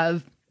basis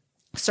of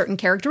certain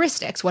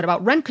characteristics? What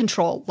about rent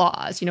control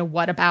laws?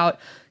 What about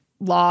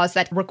laws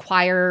that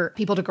require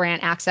people to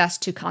grant access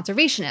to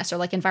conservationists or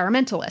like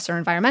environmentalists or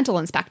environmental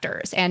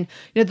inspectors? And,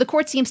 the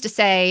court seems to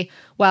say,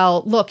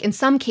 well, look, in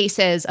some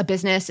cases, a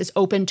business is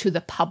open to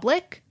the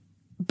public,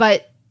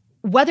 but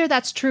whether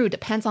that's true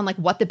depends on like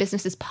what the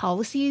business's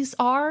policies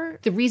are.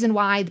 The reason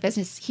why the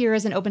business here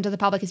isn't open to the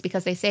public is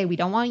because they say we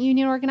don't want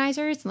union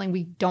organizers and like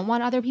we don't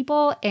want other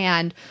people.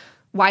 And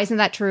why isn't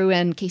that true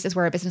in cases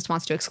where a business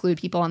wants to exclude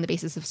people on the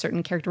basis of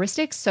certain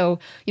characteristics? So,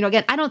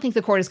 again, I don't think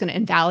the court is going to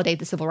invalidate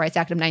the Civil Rights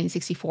Act of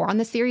 1964 on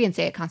this theory and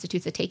say it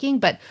constitutes a taking,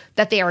 but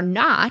that they are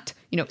not,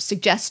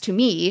 suggests to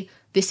me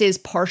this is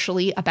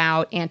partially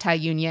about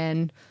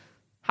anti-union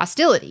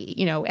hostility,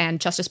 and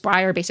Justice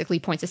Breyer basically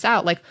points this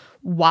out, like,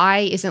 why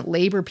isn't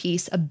labor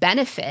peace a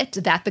benefit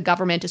that the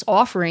government is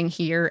offering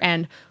here?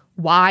 And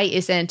why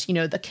isn't,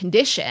 the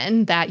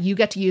condition that you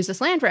get to use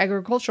this land for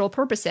agricultural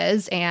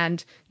purposes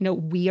and,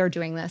 we are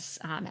doing this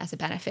as a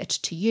benefit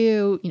to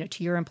you,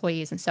 to your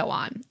employees and so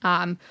on.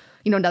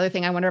 Another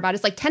thing I wonder about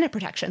is like tenant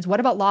protections. What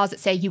about laws that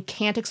say you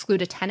can't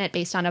exclude a tenant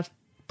based on a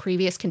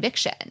previous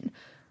conviction?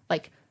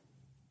 Like,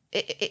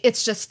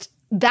 it's just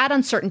that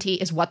uncertainty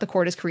is what the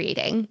court is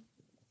creating.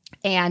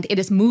 And it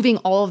is moving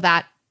all of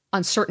that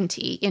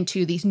uncertainty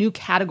into these new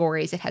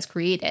categories it has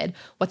created.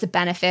 What's a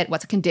benefit?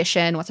 What's a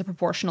condition? What's a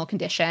proportional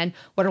condition?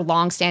 What are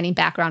longstanding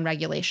background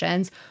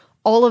regulations?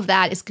 All of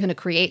that is going to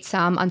create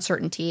some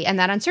uncertainty. And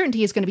that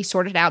uncertainty is going to be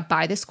sorted out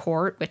by this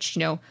court, which,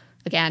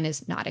 again,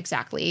 is not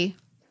exactly,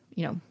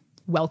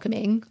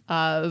 welcoming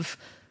of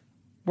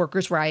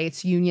workers'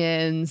 rights,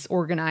 unions,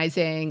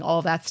 organizing, all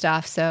of that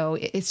stuff. So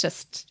it's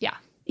just, yeah.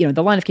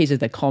 The line of cases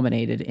that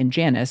culminated in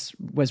Janus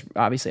was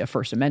obviously a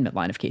First Amendment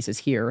line of cases.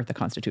 Here, the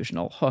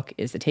constitutional hook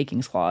is the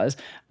takings clause.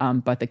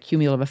 But the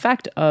cumulative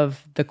effect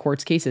of the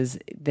court's cases,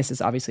 this is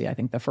obviously, I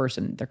think, the first,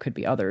 and there could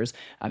be others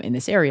in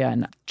this area.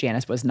 And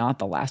Janus was not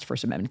the last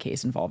First Amendment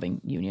case involving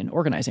union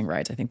organizing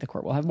rights. I think the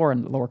court will have more,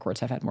 and the lower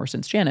courts have had more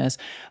since Janus.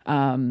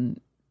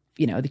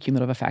 The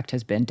cumulative effect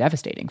has been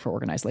devastating for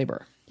organized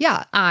labor.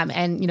 Yeah.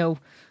 And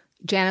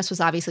Janus was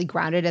obviously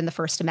grounded in the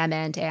First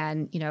Amendment.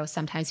 And,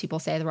 sometimes people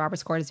say the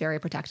Roberts Court is very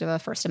protective of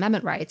First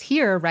Amendment rights.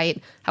 Here,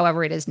 right,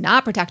 however, it is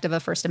not protective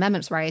of First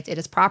Amendment rights. It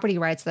is property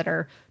rights that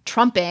are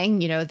trumping,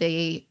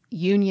 the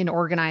union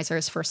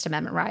organizers' First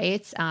Amendment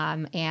rights.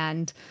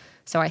 And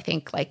so I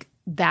think,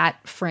 that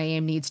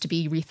frame needs to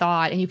be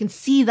rethought. And you can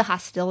see the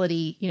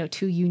hostility,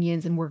 to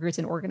unions and workers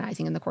and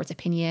organizing in the court's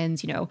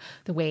opinions,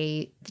 the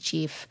way the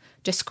chief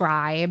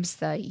describes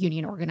the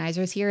union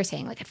organizers here,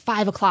 saying at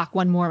 5 o'clock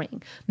one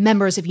morning,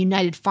 members of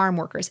United Farm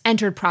Workers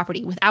entered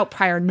property without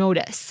prior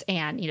notice.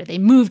 And, they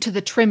moved to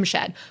the trim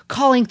shed,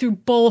 calling through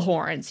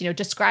bullhorns,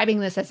 describing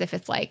this as if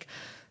it's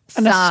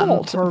an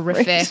assault,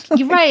 horrific. Right?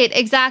 You're right,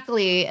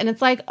 exactly. And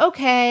it's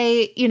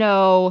okay,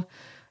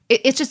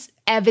 it's just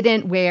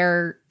evident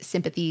where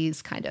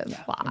sympathies kind of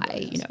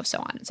lie, so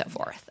on and so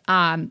forth.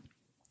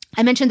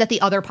 I mentioned that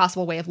the other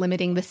possible way of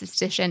limiting this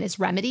decision is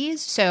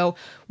remedies. So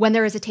when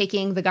there is a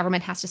taking, the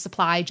government has to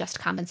supply just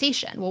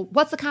compensation. Well,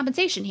 what's the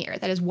compensation here?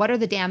 That is, what are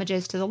the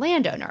damages to the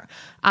landowner?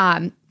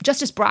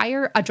 Justice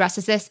Breyer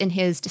addresses this in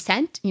his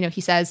dissent.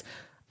 He says,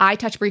 I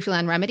touch briefly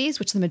on remedies,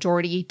 which the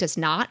majority does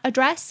not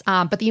address,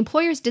 but the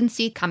employers didn't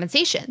seek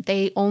compensation.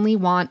 They only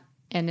want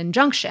an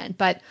injunction.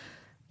 But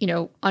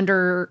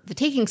under the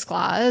takings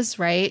clause,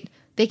 right,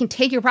 they can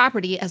take your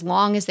property as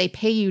long as they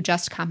pay you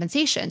just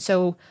compensation.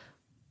 So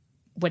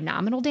would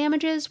nominal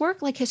damages work?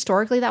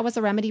 Historically, that was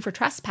a remedy for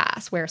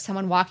trespass, where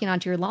someone walking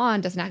onto your lawn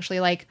doesn't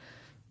actually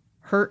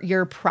hurt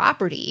your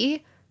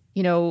property,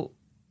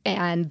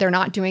 and they're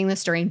not doing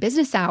this during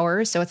business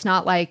hours. So it's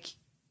not like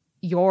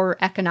your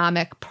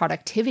economic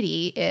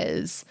productivity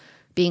is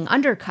being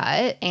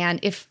undercut. And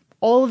if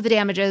all of the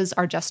damages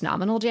are just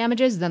nominal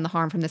damages, then the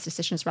harm from this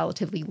decision is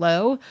relatively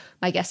low.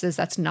 My guess is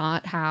that's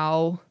not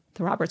how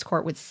the Roberts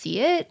Court would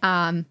see it,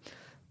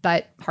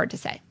 but hard to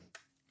say.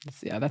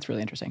 Yeah, that's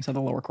really interesting. So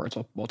the lower courts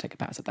will take a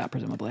pass at that,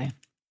 presumably.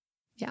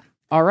 Yeah.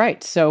 All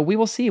right. So we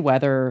will see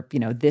whether,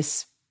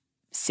 this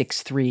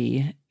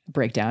 6-3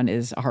 breakdown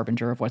is a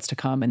harbinger of what's to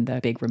come in the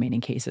big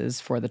remaining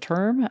cases for the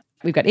term.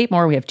 We've got 8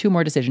 more. We have 2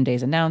 more decision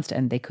days announced,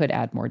 and they could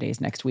add more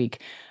days next week.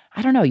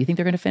 I don't know. You think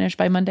they're going to finish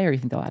by Monday, or you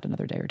think they'll add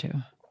another day or 2?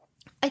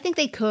 I think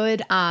they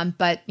could,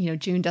 but,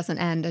 June doesn't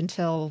end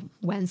until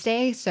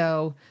Wednesday.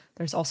 So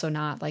there's also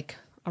not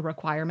a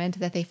requirement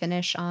that they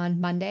finish on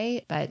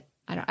Monday, but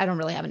I don't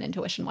really have an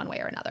intuition one way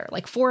or another.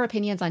 4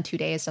 opinions on 2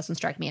 days doesn't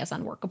strike me as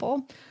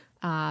unworkable.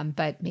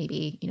 But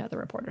maybe, the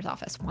reporter's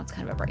office wants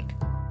kind of a break.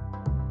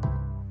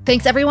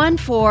 Thanks, everyone,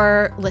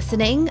 for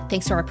listening.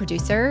 Thanks to our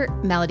producer,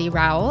 Melody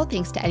Rowell.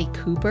 Thanks to Eddie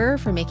Cooper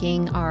for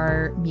making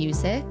our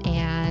music.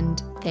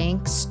 And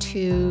thanks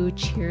to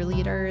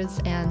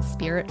cheerleaders and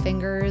spirit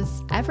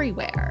fingers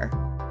everywhere.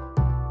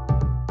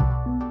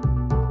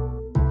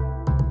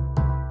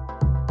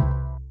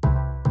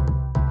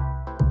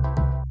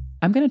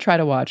 I'm going to try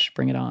to watch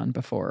Bring It On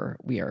before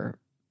we are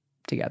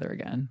together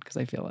again, because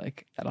I feel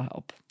like that'll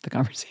help the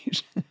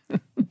conversation.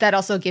 That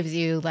also gives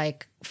you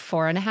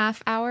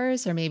 4.5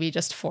 hours, or maybe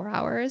just 4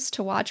 hours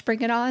to watch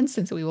Bring It On,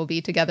 since we will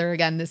be together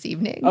again this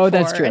evening. Oh,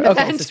 that's true.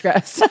 Okay,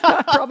 distress.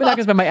 Probably not going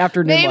to spend my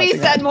afternoon maybe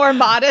set that. More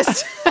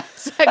modest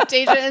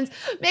expectations.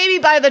 Maybe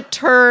by the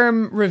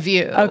term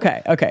review.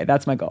 Okay,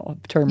 that's my goal.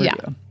 Term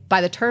review.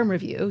 By the term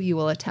review, you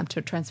will attempt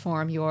to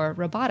transform your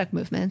robotic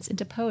movements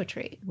into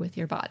poetry with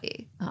your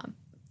body.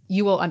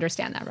 You will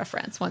understand that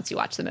reference once you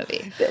watch the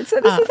movie. This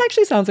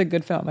actually sounds like a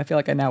good film. I feel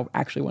like I now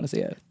actually want to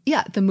see it.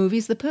 Yeah, the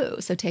movie's The Pooh,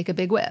 so take a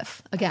big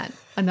whiff. Again,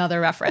 another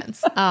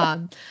reference.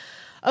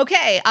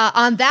 Okay,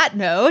 on that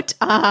note,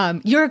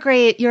 you're a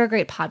great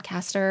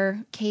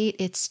podcaster, Kate.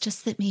 It's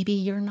just that maybe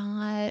you're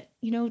not,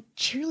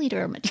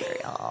 cheerleader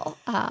material.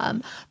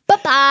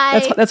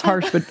 Bye-bye. That's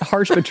harsh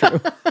but true.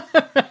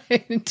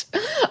 Right.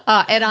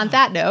 And on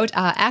that note,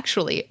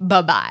 actually,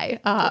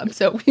 bye-bye.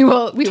 So we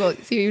will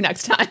see you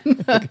next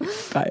time. Okay.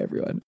 Bye,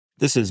 everyone.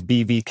 This is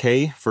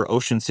BVK for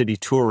Ocean City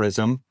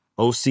Tourism,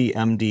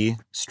 OCMD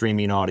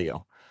Streaming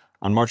Audio.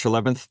 On March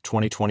 11th,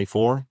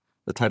 2024,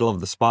 the title of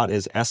the spot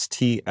is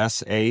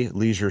STSA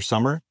Leisure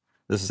Summer.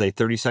 This is a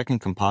 30-second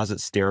composite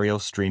stereo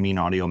streaming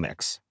audio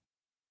mix.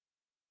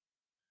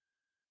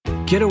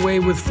 Get away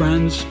with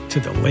friends to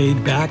the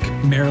laid-back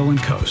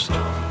Maryland coast.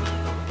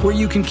 where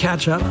you can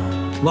catch up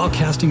while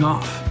casting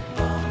off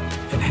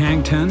and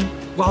hang 10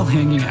 while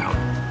hanging out,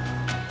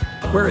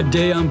 where a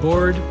day on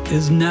board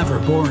is never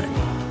boring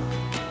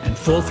and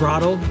Full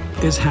Throttle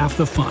is half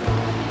the fun,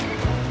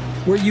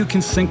 where you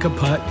can sink a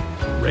putt,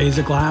 raise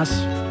a glass,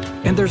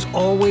 and there's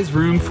always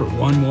room for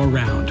one more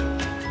round.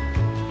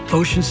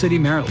 Ocean City,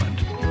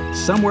 Maryland,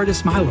 somewhere to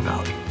smile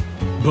about.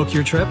 Book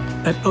your trip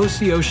at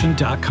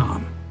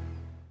OCOcean.com.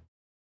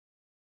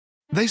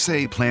 They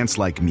say plants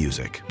like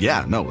music.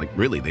 Yeah, no, like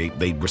really,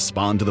 they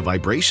respond to the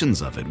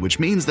vibrations of it, which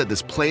means that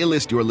this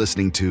playlist you're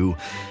listening to,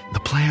 the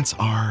plants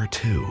are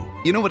too.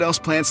 You know what else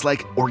plants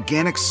like?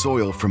 Organic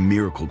soil from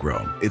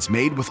Miracle-Gro. It's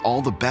made with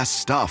all the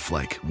best stuff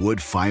like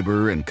wood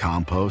fiber and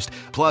compost.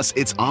 Plus,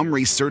 it's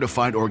OMRI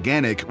certified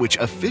organic, which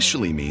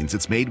officially means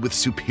it's made with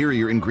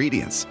superior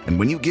ingredients. And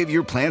when you give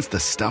your plants the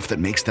stuff that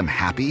makes them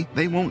happy,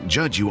 they won't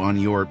judge you on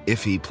your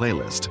iffy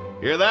playlist.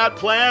 Hear that,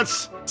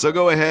 plants? So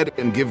go ahead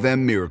and give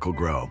them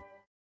Miracle-Gro.